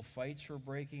physical fights were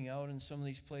breaking out in some of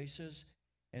these places.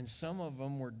 And some of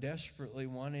them were desperately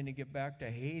wanting to get back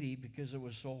to Haiti because it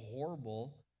was so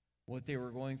horrible what they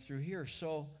were going through here.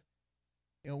 So,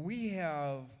 you know, we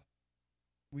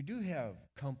do have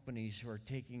companies who are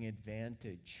taking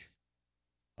advantage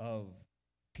of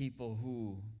people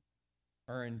who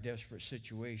are in desperate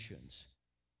situations.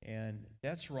 And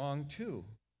that's wrong too.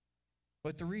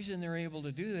 But the reason they're able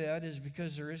to do that is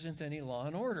because there isn't any law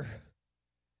and order.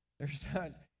 There's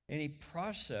not any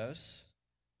process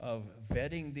of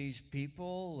vetting these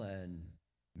people and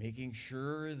making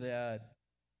sure that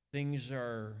things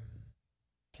are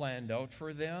planned out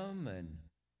for them, and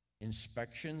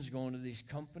inspections going to these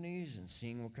companies and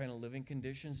seeing what kind of living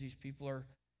conditions these people are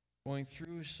going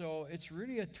through. So it's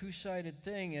really a two-sided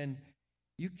thing, and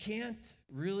you can't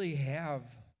really have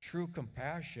true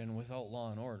compassion without law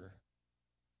and order.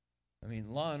 I mean,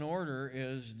 law and order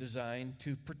is designed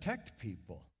to protect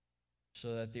people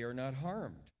so that they are not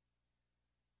harmed.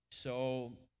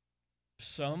 So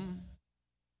some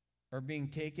are being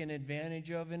taken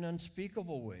advantage of in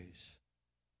unspeakable ways.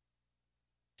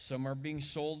 Some are being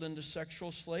sold into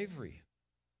sexual slavery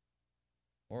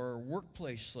or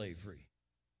workplace slavery.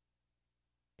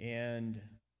 And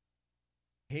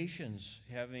Haitians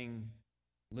having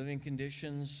living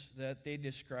conditions that they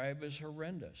describe as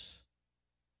horrendous.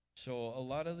 So a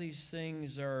lot of these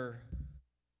things are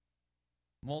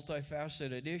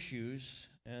multifaceted issues,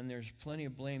 and there's plenty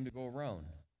of blame to go around.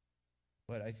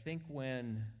 But I think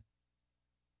when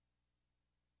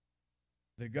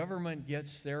the government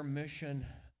gets their mission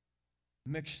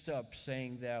mixed up,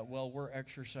 saying that, well, we're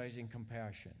exercising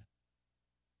compassion,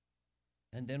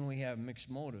 and then we have mixed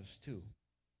motives too.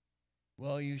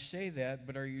 Well, you say that,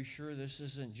 but are you sure this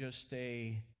isn't just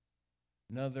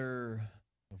another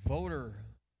voter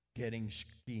getting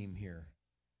scheme here?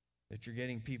 That you're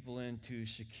getting people in to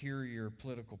secure your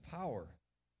political power.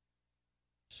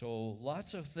 So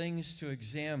lots of things to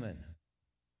examine.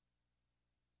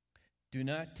 Do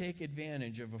not take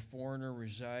advantage of a foreigner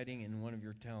residing in one of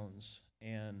your towns.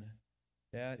 And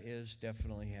that is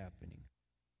definitely happening.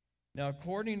 Now,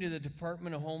 according to the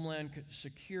Department of Homeland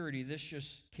Security, this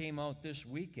just came out this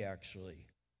week actually.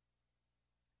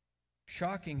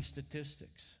 Shocking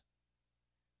statistics.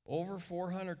 Over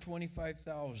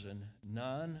 425,000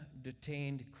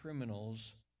 non-detained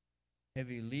criminals have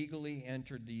illegally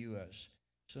entered the U.S.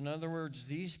 So in other words,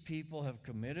 these people have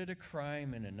committed a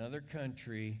crime in another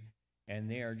country, and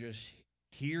they are just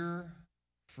here,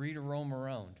 free to roam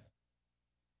around.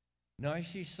 Now I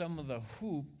see some of the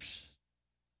hoops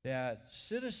that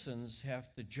citizens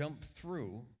have to jump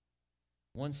through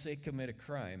once they commit a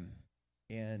crime.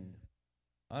 And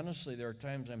honestly, there are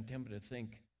times I'm tempted to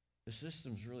think the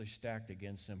system's really stacked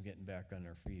against them getting back on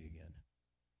their feet again.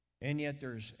 And yet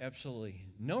there's absolutely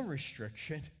no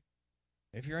restriction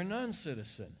if you're a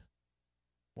non-citizen.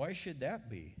 Why should that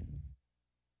be?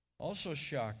 Also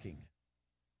shocking.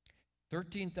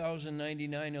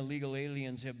 13,099 illegal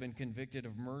aliens have been convicted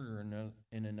of murder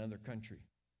in another country.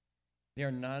 They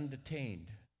are non-detained.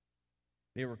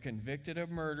 They were convicted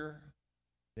of murder.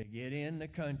 They get in the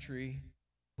country.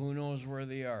 Who knows where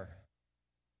they are?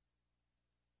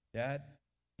 That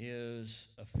is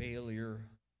a failure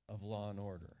of law and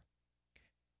order.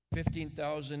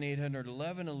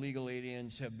 15,811 illegal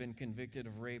aliens have been convicted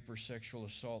of rape or sexual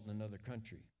assault in another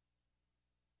country.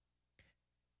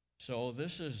 So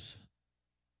this is,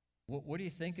 what do you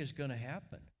think is going to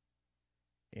happen?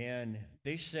 And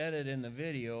they said it in the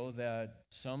video that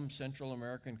some Central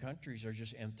American countries are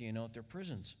just emptying out their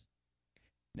prisons.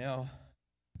 Now,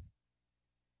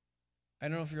 I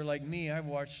don't know if you're like me, I've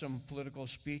watched some political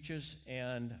speeches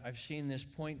and I've seen this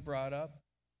point brought up.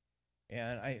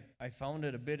 And I found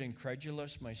it a bit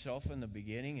incredulous myself in the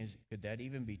beginning. Could that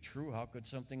even be true? How could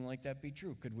something like that be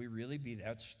true? Could we really be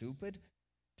that stupid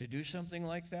to do something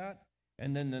like that?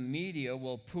 And then the media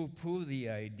will poo-poo the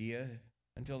idea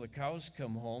until the cows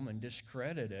come home and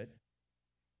discredit it.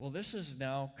 Well, this is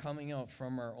now coming out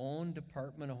from our own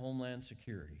Department of Homeland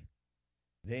Security.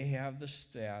 They have the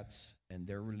stats, and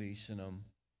they're releasing them.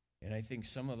 And I think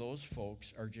some of those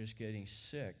folks are just getting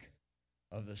sick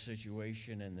of the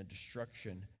situation and the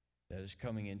destruction that is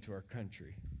coming into our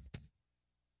country.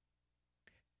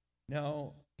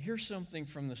 Now, here's something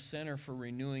from the Center for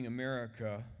Renewing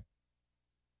America.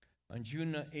 On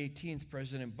June 18th,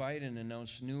 President Biden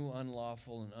announced new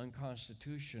unlawful and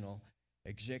unconstitutional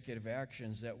executive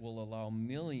actions that will allow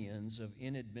millions of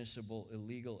inadmissible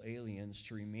illegal aliens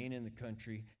to remain in the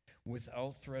country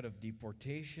without threat of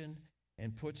deportation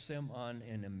and puts them on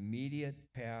an immediate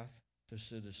path to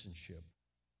citizenship.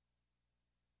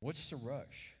 What's the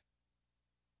rush?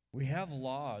 We have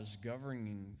laws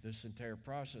governing this entire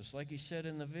process. Like he said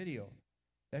in the video,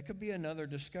 that could be another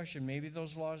discussion. Maybe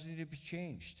those laws need to be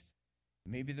changed.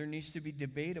 Maybe there needs to be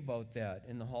debate about that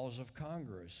in the halls of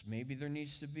Congress. Maybe there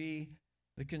needs to be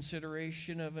the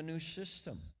consideration of a new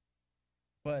system.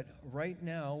 But right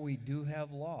now, we do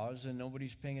have laws and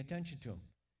nobody's paying attention to them.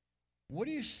 What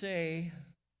do you say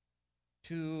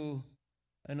to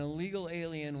an illegal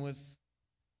alien with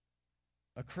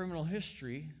a criminal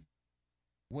history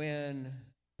when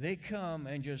they come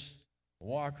and just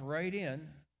walk right in?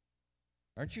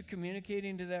 Aren't you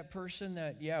communicating to that person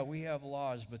that, yeah, we have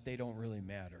laws, but they don't really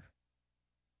matter?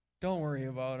 Don't worry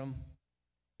about them.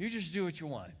 You just do what you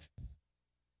want.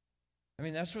 I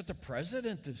mean, that's what the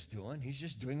president is doing. He's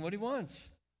just doing what he wants.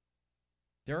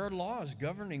 There are laws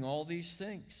governing all these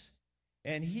things.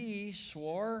 And he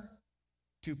swore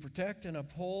to protect and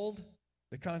uphold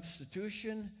the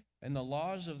Constitution and the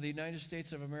laws of the United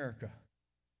States of America.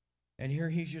 And here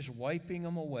he's just wiping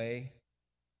them away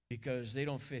because they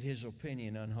don't fit his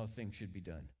opinion on how things should be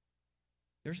done.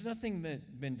 There's nothing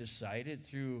been decided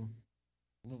through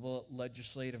the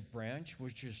legislative branch,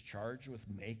 which is charged with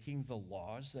making the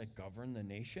laws that govern the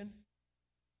nation.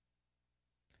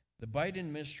 The Biden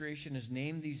administration has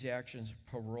named these actions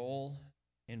parole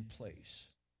in place.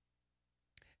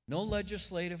 No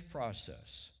legislative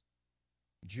process,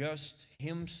 just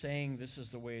him saying this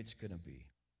is the way it's going to be.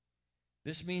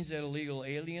 This means that illegal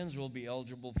aliens will be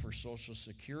eligible for Social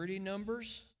Security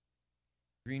numbers,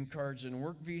 green cards and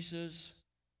work visas,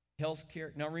 health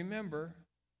care. Now remember,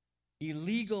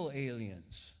 illegal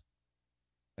aliens.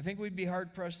 I think we'd be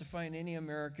hard-pressed to find any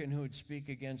American who would speak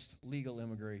against legal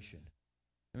immigration.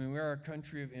 I mean, we are a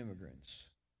country of immigrants.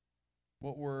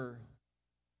 What we're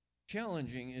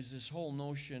challenging is this whole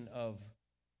notion of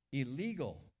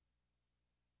illegal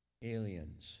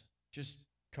aliens. Just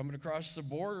coming across the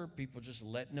border, people just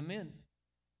letting them in.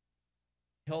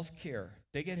 Health care.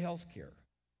 They get health care.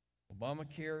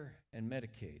 Obamacare and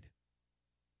Medicaid.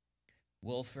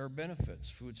 Welfare benefits,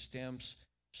 food stamps,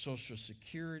 Social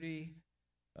Security,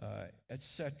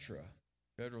 etc.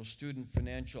 Federal student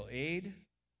financial aid,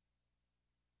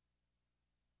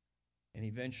 and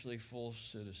eventually full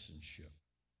citizenship.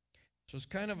 So it's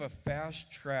kind of a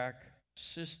fast-track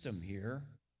system here.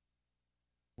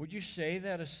 Would you say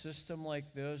that a system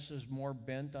like this is more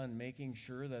bent on making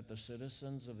sure that the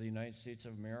citizens of the United States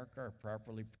of America are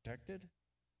properly protected?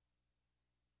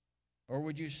 Or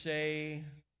would you say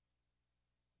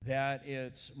that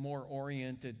it's more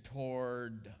oriented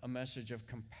toward a message of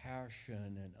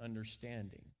compassion and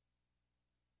understanding?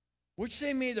 Which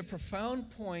they made the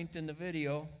profound point in the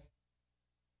video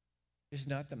is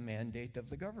not the mandate of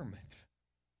the government.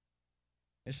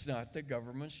 It's not the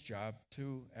government's job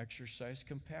to exercise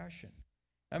compassion.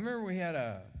 I remember we had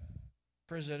a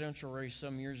presidential race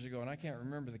some years ago, and I can't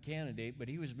remember the candidate, but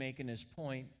he was making his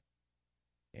point,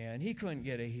 and he couldn't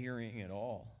get a hearing at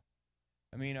all.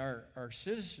 I mean, our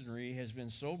citizenry has been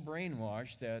so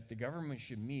brainwashed that the government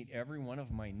should meet every one of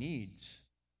my needs,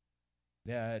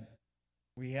 that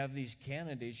we have these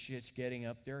candidates just getting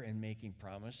up there and making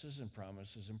promises and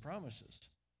promises and promises.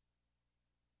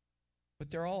 But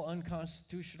they're all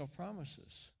unconstitutional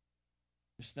promises.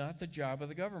 It's not the job of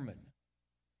the government.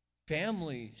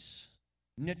 Families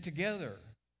knit together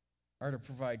are to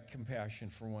provide compassion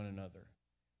for one another.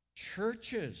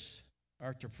 Churches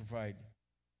are to provide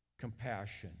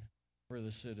compassion for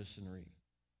the citizenry.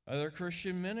 Other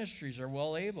Christian ministries are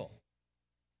well able.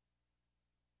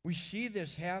 We see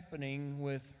this happening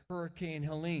with Hurricane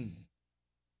Helene,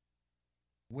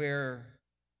 where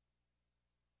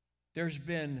there's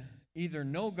been either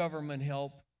no government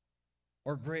help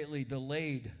or greatly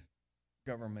delayed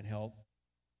government help.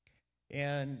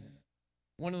 And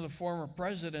one of the former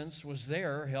presidents was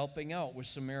there helping out with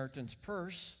Samaritan's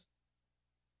Purse.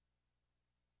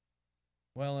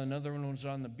 Well, another one was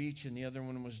on the beach, and the other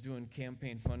one was doing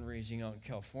campaign fundraising out in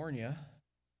California.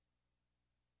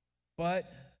 But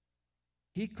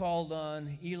he called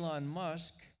on Elon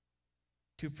Musk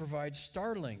to provide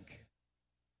Starlink,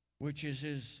 which is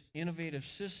his innovative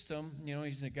system. You know,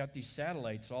 he's got these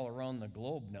satellites all around the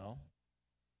globe now.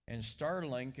 And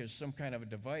Starlink is some kind of a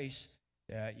device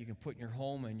that you can put in your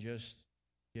home and just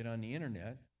get on the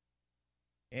internet.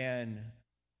 And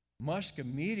Musk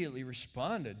immediately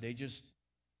responded. They just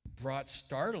brought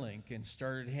Starlink and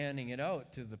started handing it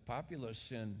out to the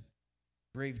populace in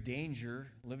grave danger,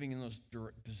 living in those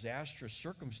disastrous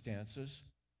circumstances.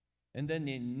 And then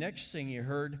the next thing you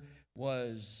heard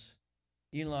was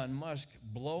Elon Musk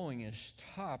blowing his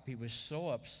top. He was so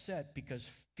upset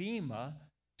because FEMA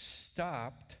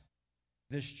stopped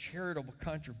this charitable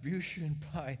contribution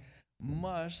by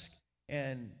Musk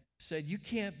and said, you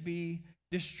can't be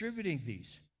distributing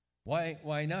these.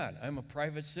 Why not? I'm a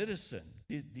private citizen.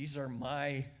 These are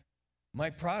my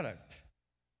product.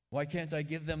 Why can't I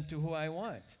give them to who I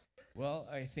want? Well,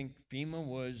 I think FEMA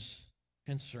was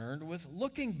concerned with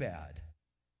looking bad,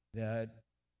 that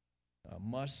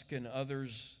Musk and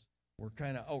others were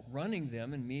kind of outrunning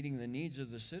them and meeting the needs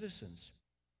of the citizens.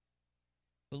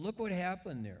 But look what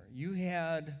happened there. You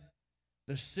had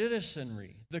the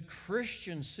citizenry, the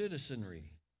Christian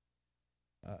citizenry,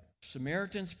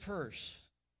 Samaritan's Purse,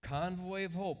 Convoy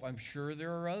of Hope, I'm sure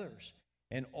there are others,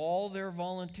 and all their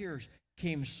volunteers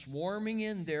came swarming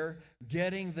in there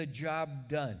getting the job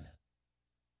done.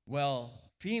 Well,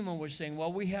 FEMA was saying,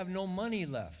 well, we have no money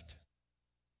left.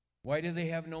 Why do they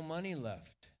have no money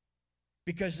left?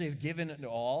 Because they've given it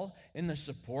all in the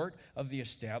support of the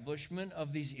establishment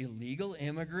of these illegal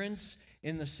immigrants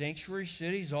in the sanctuary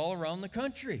cities all around the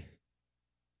country,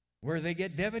 where they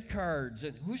get debit cards.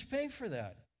 And who's paying for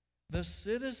that? The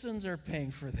citizens are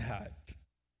paying for that.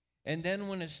 And then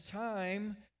when it's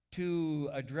time to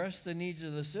address the needs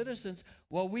of the citizens,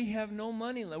 well, we have no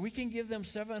money left. We can give them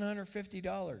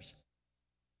 $750.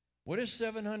 What is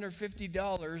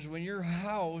 $750 when your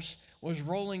house was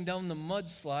rolling down the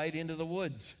mudslide into the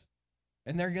woods?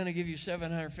 And they're going to give you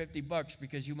 $750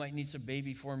 because you might need some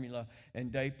baby formula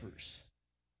and diapers.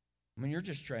 I mean, you're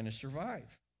just trying to survive.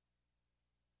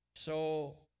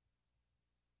 So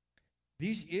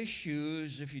these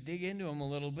issues, if you dig into them a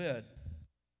little bit,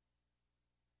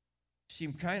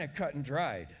 seem kind of cut and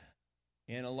dried.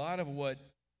 And a lot of what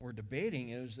we're debating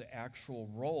is the actual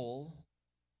role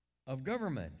of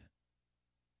government,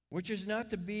 which is not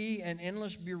to be an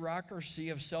endless bureaucracy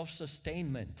of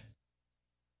self-sustainment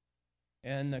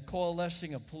and the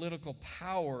coalescing of political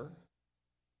power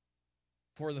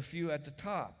for the few at the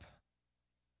top.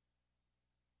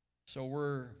 So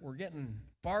we're getting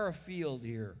far afield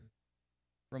here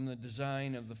from the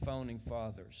design of the founding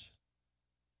fathers.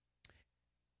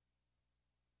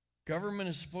 Government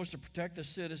is supposed to protect the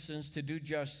citizens, to do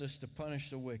justice, to punish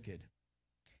the wicked.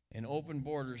 And open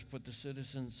borders put the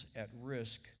citizens at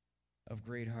risk of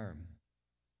great harm.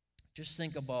 Just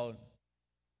think about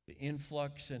the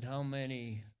influx and how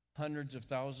many hundreds of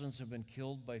thousands have been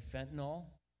killed by fentanyl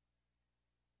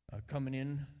coming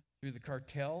in through the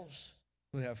cartels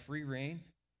who have free reign.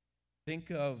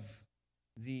 Think of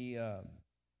the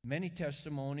many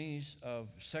testimonies of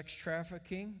sex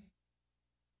trafficking,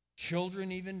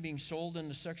 children even being sold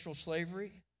into sexual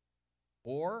slavery,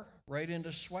 or right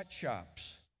into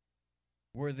sweatshops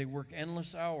where they work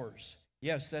endless hours.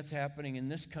 Yes, that's happening in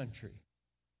this country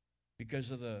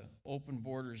because of the open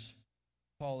borders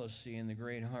policy and the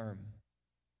great harm.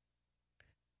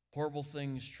 Horrible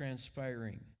things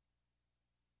transpiring.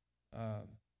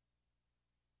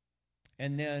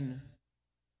 And then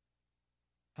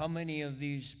how many of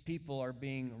these people are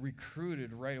being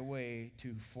recruited right away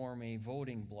to form a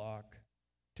voting bloc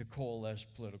to coalesce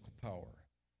political power?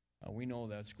 We know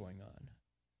that's going on.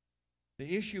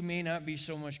 The issue may not be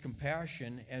so much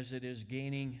compassion as it is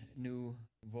gaining new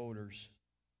voters.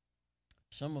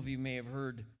 Some of you may have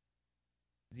heard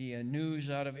the news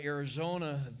out of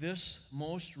Arizona this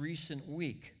most recent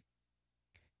week.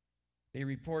 They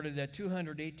reported that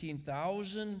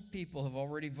 218,000 people have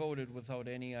already voted without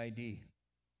any ID.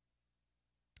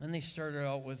 And they started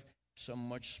out with some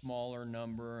much smaller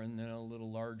number and then a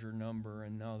little larger number,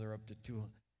 and now they're up to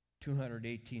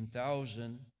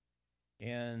 218,000.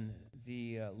 And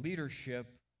the leadership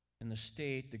in the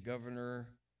state, the governor,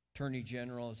 attorney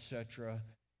general, etc.,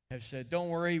 have said, don't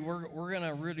worry, we're going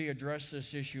to really address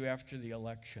this issue after the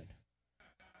election.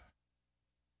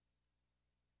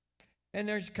 And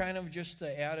there's kind of just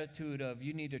the attitude of,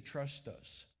 you need to trust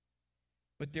us.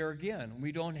 But there again,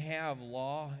 we don't have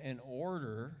law and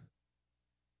order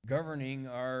governing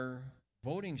our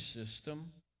voting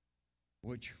system,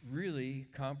 which really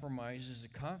compromises the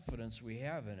confidence we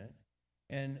have in it.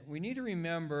 And we need to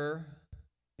remember,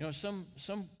 some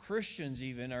Christians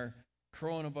even are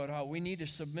crowing about how we need to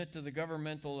submit to the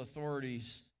governmental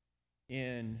authorities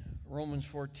in Romans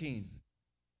 14.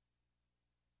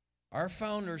 Our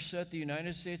founders set the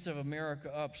United States of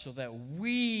America up so that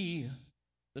we,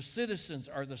 the citizens,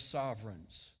 are the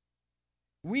sovereigns.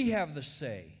 We have the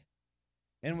say.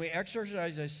 And we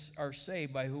exercise our say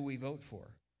by who we vote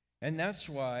for. And that's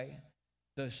why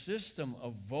the system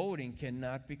of voting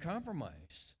cannot be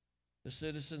compromised. The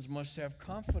citizens must have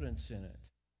confidence in it.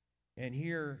 And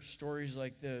here, stories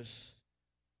like this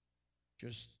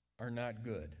just are not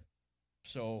good.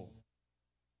 So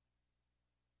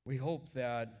we hope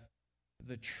that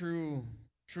the true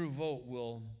vote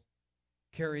will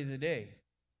carry the day.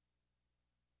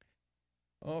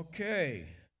 Okay.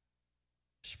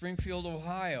 Springfield,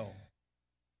 Ohio.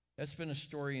 That's been a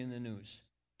story in the news.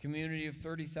 Community of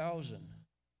 30,000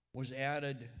 was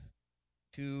added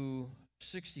to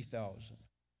 60,000.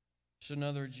 So in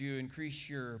other words, you increase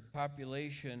your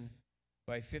population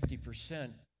by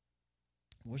 50%.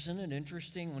 Wasn't it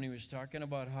interesting when he was talking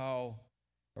about how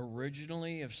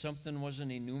originally if something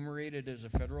wasn't enumerated as a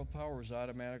federal power, it was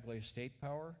automatically a state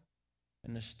power?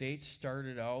 And the states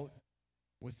started out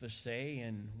with the say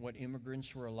in what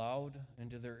immigrants were allowed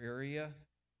into their area.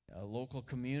 Local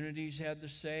communities had the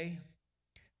say.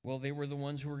 Well, they were the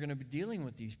ones who were going to be dealing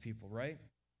with these people, right?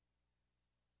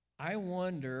 I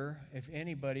wonder if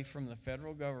anybody from the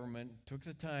federal government took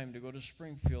the time to go to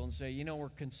Springfield and say, we're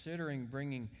considering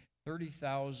bringing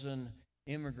 30,000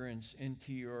 immigrants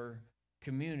into your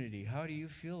community. How do you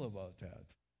feel about that?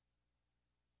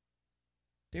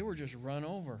 They were just run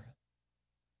over.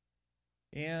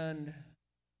 And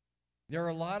there are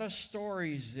a lot of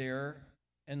stories there,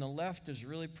 and the left is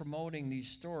really promoting these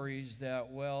stories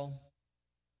that,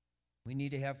 We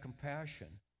need to have compassion.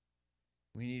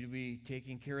 We need to be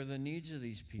taking care of the needs of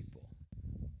these people.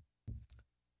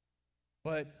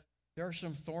 But there are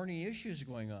some thorny issues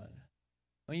going on.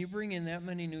 When you bring in that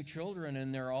many new children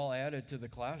and they're all added to the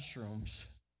classrooms,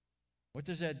 what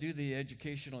does that do to the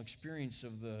educational experience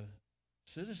of the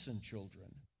citizen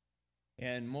children?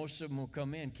 And most of them who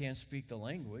come in can't speak the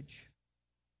language.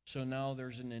 So now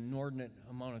there's an inordinate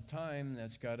amount of time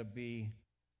that's got to be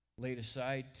laid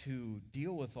aside to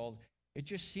deal with all. It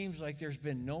just seems like there's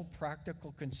been no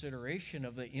practical consideration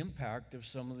of the impact of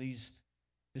some of these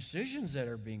decisions that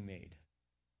are being made.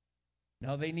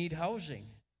 Now they need housing,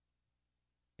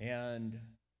 and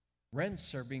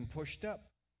rents are being pushed up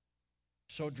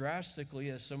so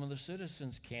drastically that some of the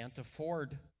citizens can't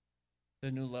afford the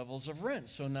new levels of rent.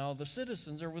 So now the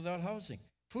citizens are without housing.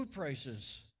 Food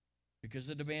prices, because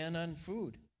of the ban on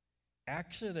food.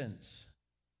 Accidents.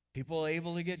 People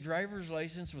able to get driver's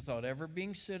license without ever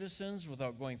being citizens,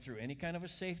 without going through any kind of a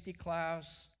safety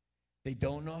class. They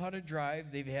don't know how to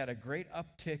drive. They've had a great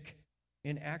uptick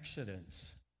in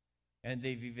accidents. And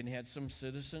they've even had some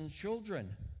citizen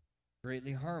children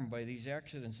greatly harmed by these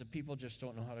accidents. The people just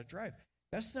don't know how to drive.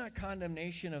 That's not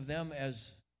condemnation of them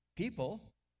as people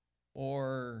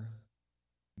or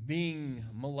being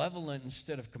malevolent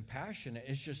instead of compassionate.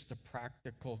 It's just the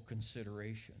practical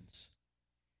considerations.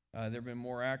 There have been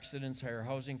more accidents, higher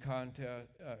housing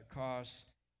costs,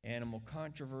 animal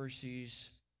controversies.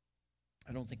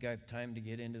 I don't think I have time to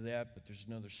get into that, but there's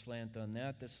another slant on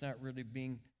that. That's not really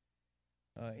being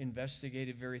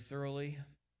investigated very thoroughly.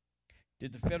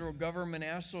 Did the federal government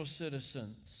ask those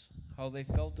citizens how they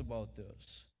felt about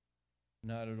this?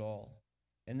 Not at all.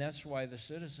 And that's why the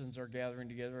citizens are gathering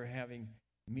together, having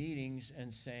meetings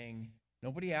and saying,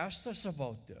 nobody asked us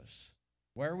about this.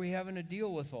 Why are we having to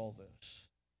deal with all this?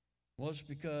 Well, it's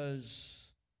because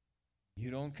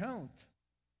you don't count.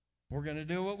 We're going to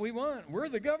do what we want. We're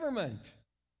the government.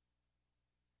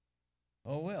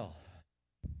 Oh, well.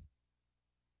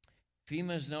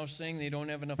 FEMA is now saying they don't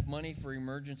have enough money for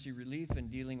emergency relief in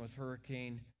dealing with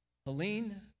Hurricane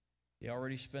Helene. They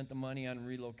already spent the money on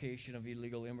relocation of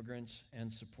illegal immigrants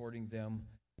and supporting them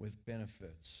with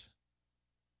benefits.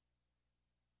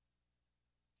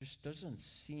 Just doesn't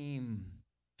seem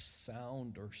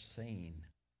sound or sane.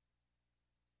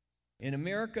 In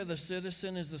America, the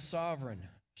citizen is the sovereign.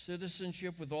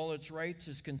 Citizenship with all its rights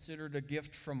is considered a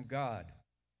gift from God.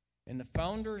 And the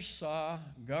founders saw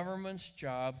government's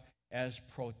job as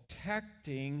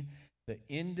protecting the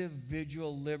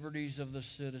individual liberties of the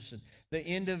citizen. The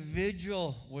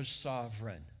individual was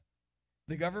sovereign.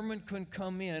 The government couldn't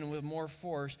come in with more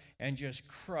force and just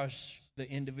crush the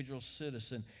individual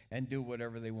citizen and do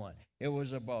whatever they want. It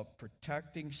was about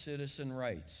protecting citizen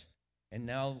rights. And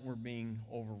now we're being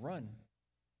overrun.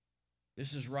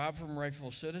 This is robbed from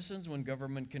rightful citizens when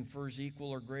government confers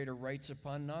equal or greater rights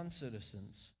upon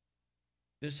non-citizens.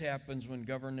 This happens when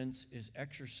governance is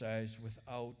exercised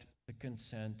without the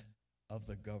consent of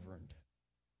the governed,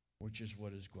 which is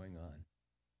what is going on.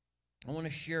 I want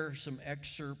to share some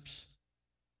excerpts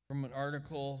from an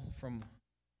article from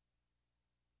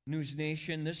News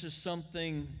Nation. This is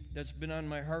something that's been on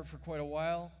my heart for quite a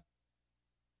while.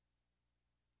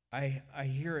 I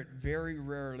hear it very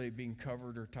rarely being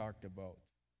covered or talked about,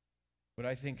 but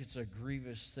I think it's a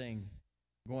grievous thing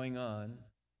going on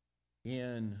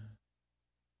in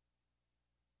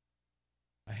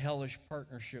a hellish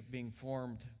partnership being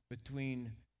formed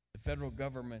between the federal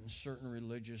government and certain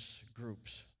religious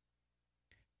groups.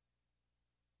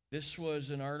 This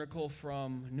was an article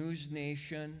from News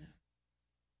Nation.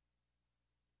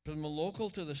 From the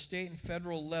local to the state and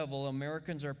federal level,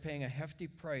 Americans are paying a hefty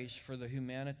price for the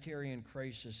humanitarian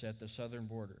crisis at the southern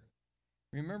border.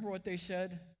 Remember what they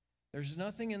said? There's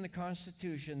nothing in the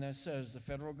Constitution that says the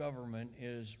federal government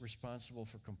is responsible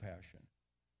for compassion.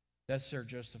 That's their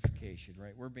justification,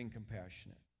 right? We're being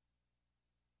compassionate.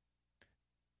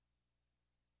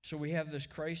 So we have this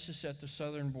crisis at the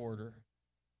southern border.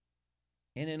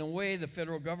 And in a way, the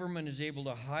federal government is able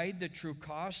to hide the true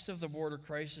cost of the border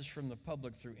crisis from the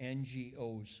public through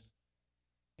NGOs.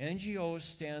 NGOs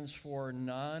stands for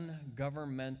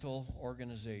non-governmental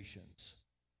organizations.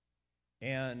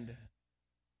 And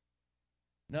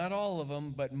not all of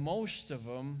them, but most of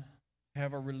them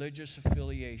have a religious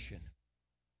affiliation.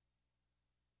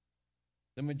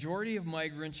 The majority of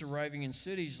migrants arriving in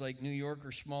cities like New York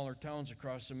or smaller towns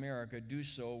across America do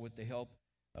so with the help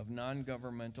of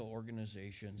non-governmental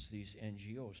organizations, these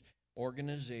NGOs.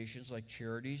 Organizations like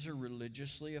charities or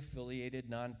religiously affiliated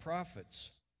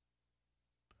nonprofits.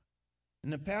 In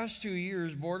the past 2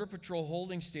 years, Border Patrol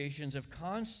holding stations have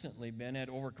constantly been at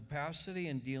overcapacity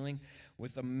and dealing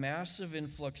with a massive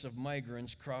influx of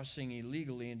migrants crossing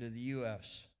illegally into the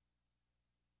U.S.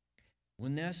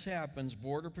 When this happens,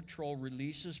 Border Patrol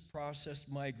releases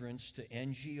processed migrants to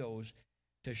NGOs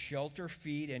to shelter,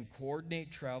 feed, and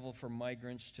coordinate travel for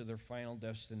migrants to their final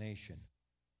destination.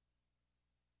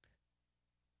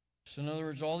 So in other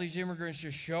words, all these immigrants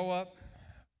just show up,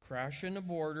 crash in the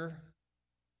border.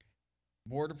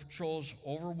 Border Patrol's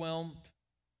overwhelmed.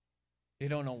 They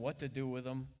don't know what to do with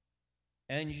them.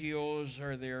 NGOs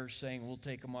are there saying, we'll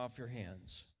take them off your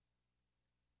hands.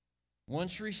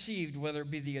 Once received, whether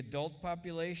it be the adult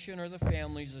population or the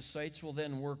families, the sites will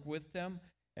then work with them.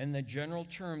 And the general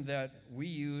term that we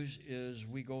use is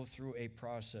we go through a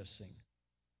processing.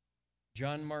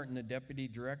 John Martin, the deputy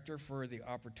director for the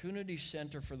Opportunity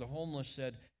Center for the Homeless,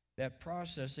 said that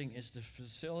processing is to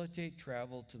facilitate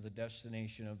travel to the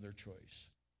destination of their choice.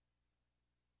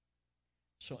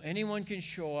 So anyone can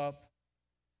show up.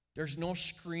 There's no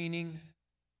screening.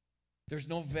 There's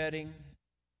no vetting.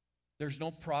 There's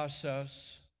no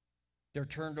process. They're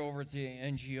turned over to the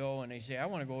NGO and they say, I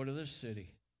want to go to this city.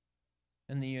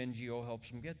 And the NGO helps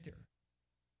them get there.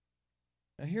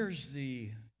 Now here's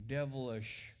the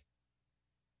devilish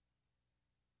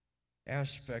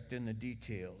aspect in the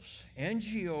details.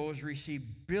 NGOs receive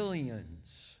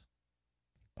billions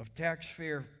of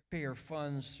taxpayer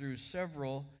funds through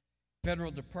several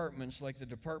federal departments like the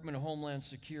Department of Homeland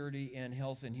Security and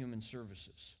Health and Human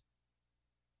Services.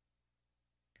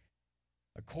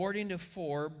 According to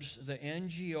Forbes, the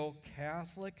NGO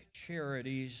Catholic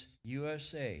Charities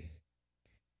USA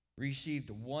received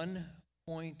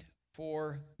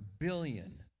 $1.4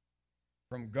 billion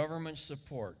from government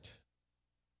support,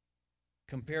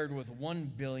 compared with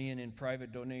 $1 billion in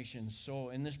private donations. So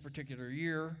in this particular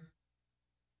year,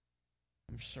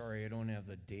 I'm sorry, I don't have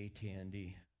the date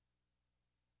handy.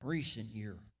 Recent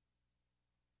year,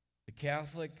 the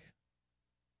Catholic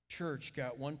Church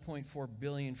got $1.4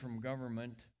 billion from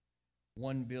government,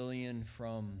 $1 billion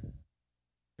from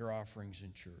their offerings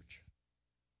in church.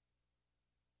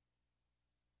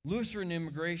 Lutheran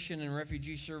Immigration and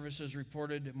Refugee Services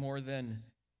reported more than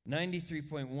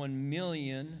 $93.1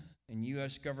 million in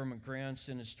U.S. government grants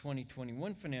in its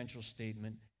 2021 financial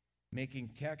statement, making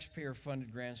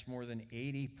taxpayer-funded grants more than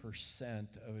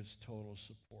 80% of its total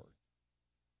support.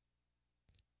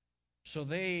 So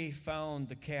they found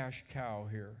the cash cow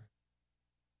here,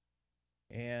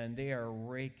 and they are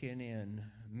raking in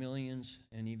millions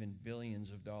and even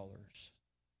billions of dollars.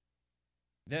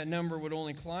 That number would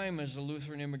only climb as the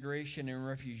Lutheran Immigration and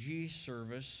Refugee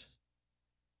Service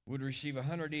would receive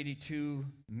 $182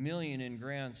 million in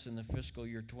grants in the fiscal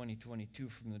year 2022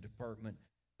 from the Department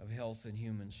of Health and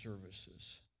Human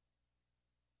Services.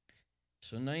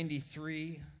 So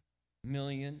 $93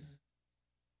 million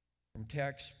from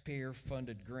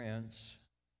taxpayer-funded grants.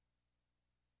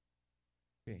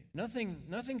 Okay,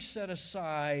 nothing set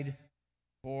aside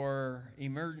for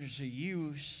emergency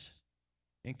use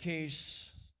in case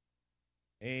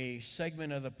a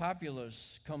segment of the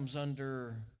populace comes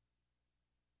under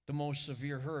the most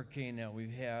severe hurricane that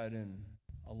we've had in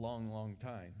a long, long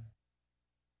time,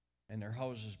 and their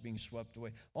houses being swept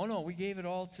away. Oh no, we gave it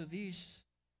all to these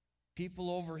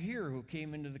people over here who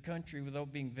came into the country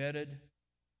without being vetted.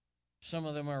 Some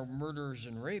of them are murderers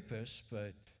and rapists,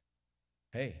 but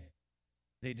hey,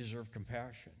 they deserve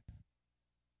compassion.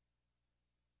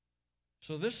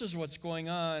 So this is what's going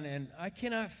on, and I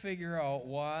cannot figure out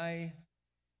why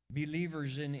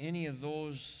believers in any of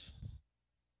those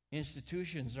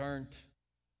institutions aren't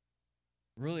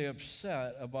really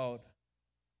upset about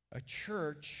a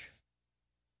church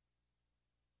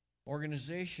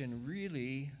organization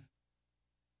really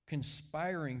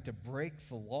conspiring to break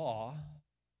the law.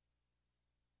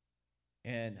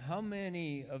 And how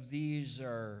many of these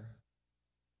are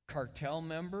cartel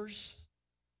members,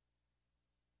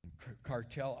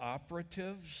 cartel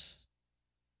operatives?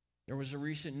 There was a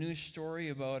recent news story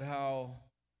about how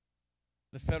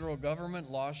the federal government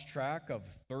lost track of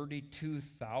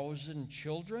 32,000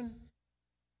 children.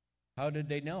 How did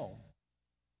they know?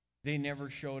 They never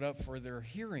showed up for their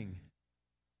hearing.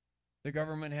 The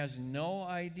government has no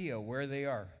idea where they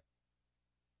are.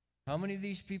 How many of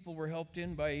these people were helped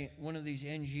in by one of these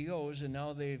NGOs and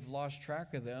now they've lost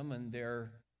track of them and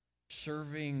they're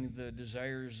serving the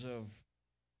desires of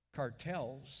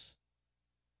cartels?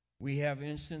 We have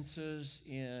instances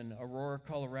in Aurora,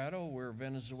 Colorado, where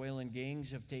Venezuelan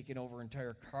gangs have taken over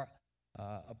entire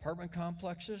apartment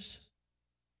complexes.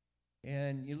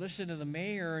 And you listen to the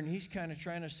mayor, and he's kind of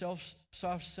trying to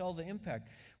soft sell the impact.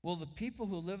 Well, the people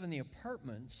who live in the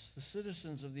apartments, the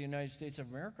citizens of the United States of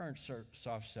America, aren't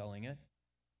soft-selling it.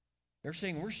 They're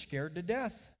saying, we're scared to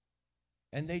death.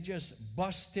 And they just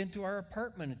bust into our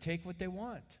apartment and take what they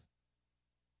want.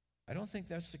 I don't think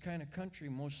that's the kind of country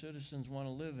most citizens want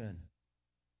to live in.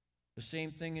 The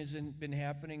same thing has been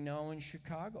happening now in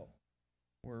Chicago,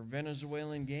 where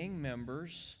Venezuelan gang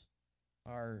members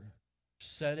are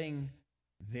setting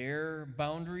their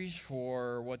boundaries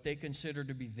for what they consider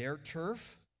to be their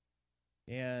turf,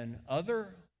 and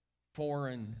other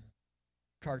foreign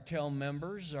cartel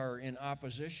members are in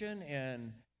opposition,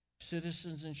 and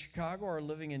citizens in Chicago are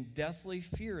living in deathly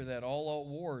fear that all-out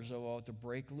war is about to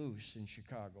break loose in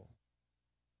Chicago.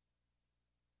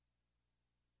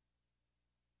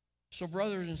 So,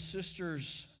 brothers and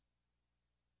sisters,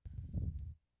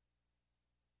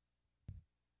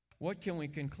 what can we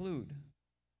conclude?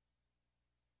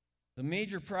 The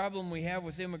major problem we have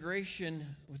with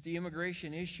immigration, with the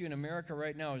immigration issue in America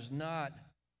right now, is not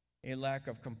a lack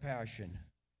of compassion,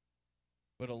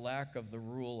 but a lack of the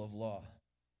rule of law.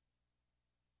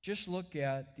 Just look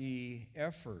at the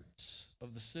efforts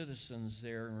of the citizens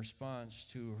there in response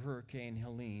to Hurricane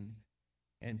Helene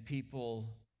and people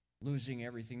losing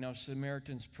everything. Now,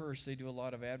 Samaritan's Purse, they do a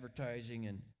lot of advertising,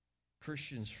 and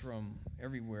Christians from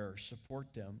everywhere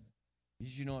support them.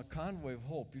 Did you know a Convoy of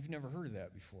Hope? You've never heard of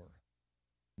that before.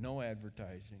 No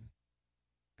advertising.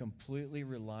 Completely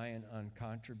reliant on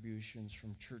contributions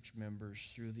from church members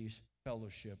through the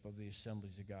fellowship of the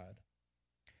Assemblies of God.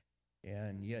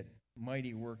 And yet,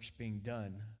 mighty works being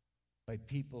done by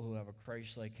people who have a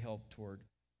Christ-like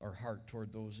heart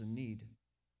toward those in need.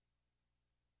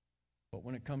 But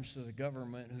when it comes to the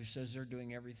government who says they're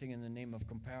doing everything in the name of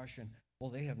compassion, well,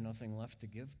 they have nothing left to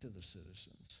give to the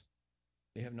citizens.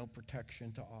 They have no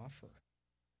protection to offer.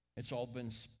 It's all been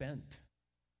spent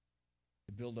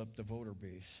to build up the voter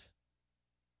base.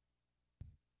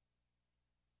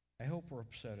 I hope we're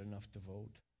upset enough to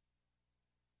vote.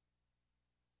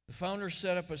 The founders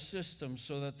set up a system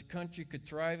so that the country could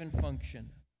thrive and function.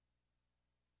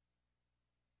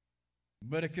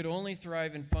 But it could only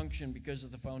thrive and function because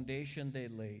of the foundation they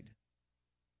laid.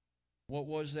 What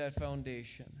was that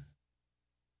foundation?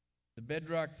 The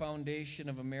bedrock foundation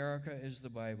of America is the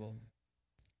Bible.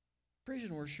 Praise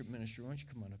and worship ministry, why don't you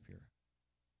come on up here?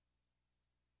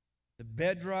 The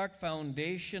bedrock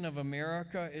foundation of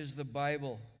America is the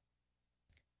Bible.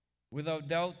 Without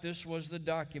doubt, this was the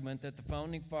document that the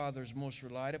Founding Fathers most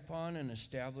relied upon in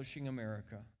establishing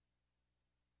America.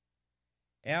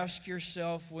 Ask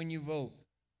yourself when you vote,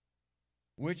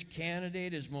 which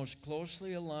candidate is most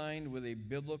closely aligned with a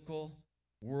biblical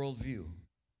worldview?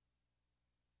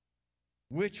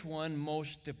 Which one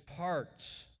most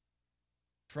departs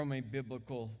from a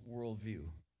biblical worldview?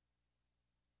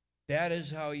 That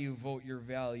is how you vote your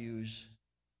values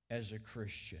as a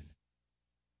Christian.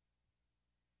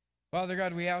 Father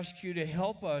God, we ask you to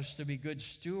help us to be good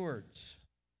stewards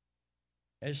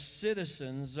as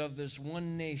citizens of this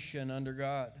one nation under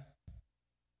God.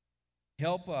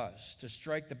 Help us to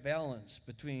strike the balance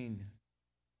between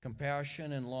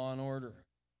compassion and law and order.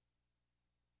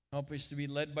 Help us to be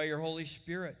led by your Holy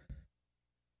Spirit.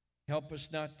 Help us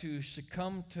not to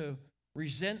succumb to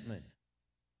resentment,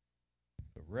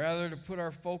 but rather to put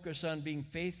our focus on being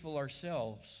faithful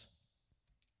ourselves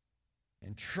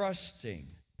and trusting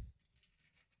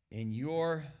in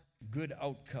your good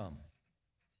outcome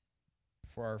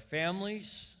for our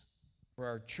families, for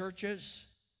our churches,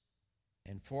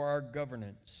 and for our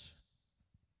governance.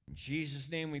 In Jesus'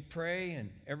 name we pray,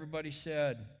 and everybody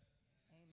said,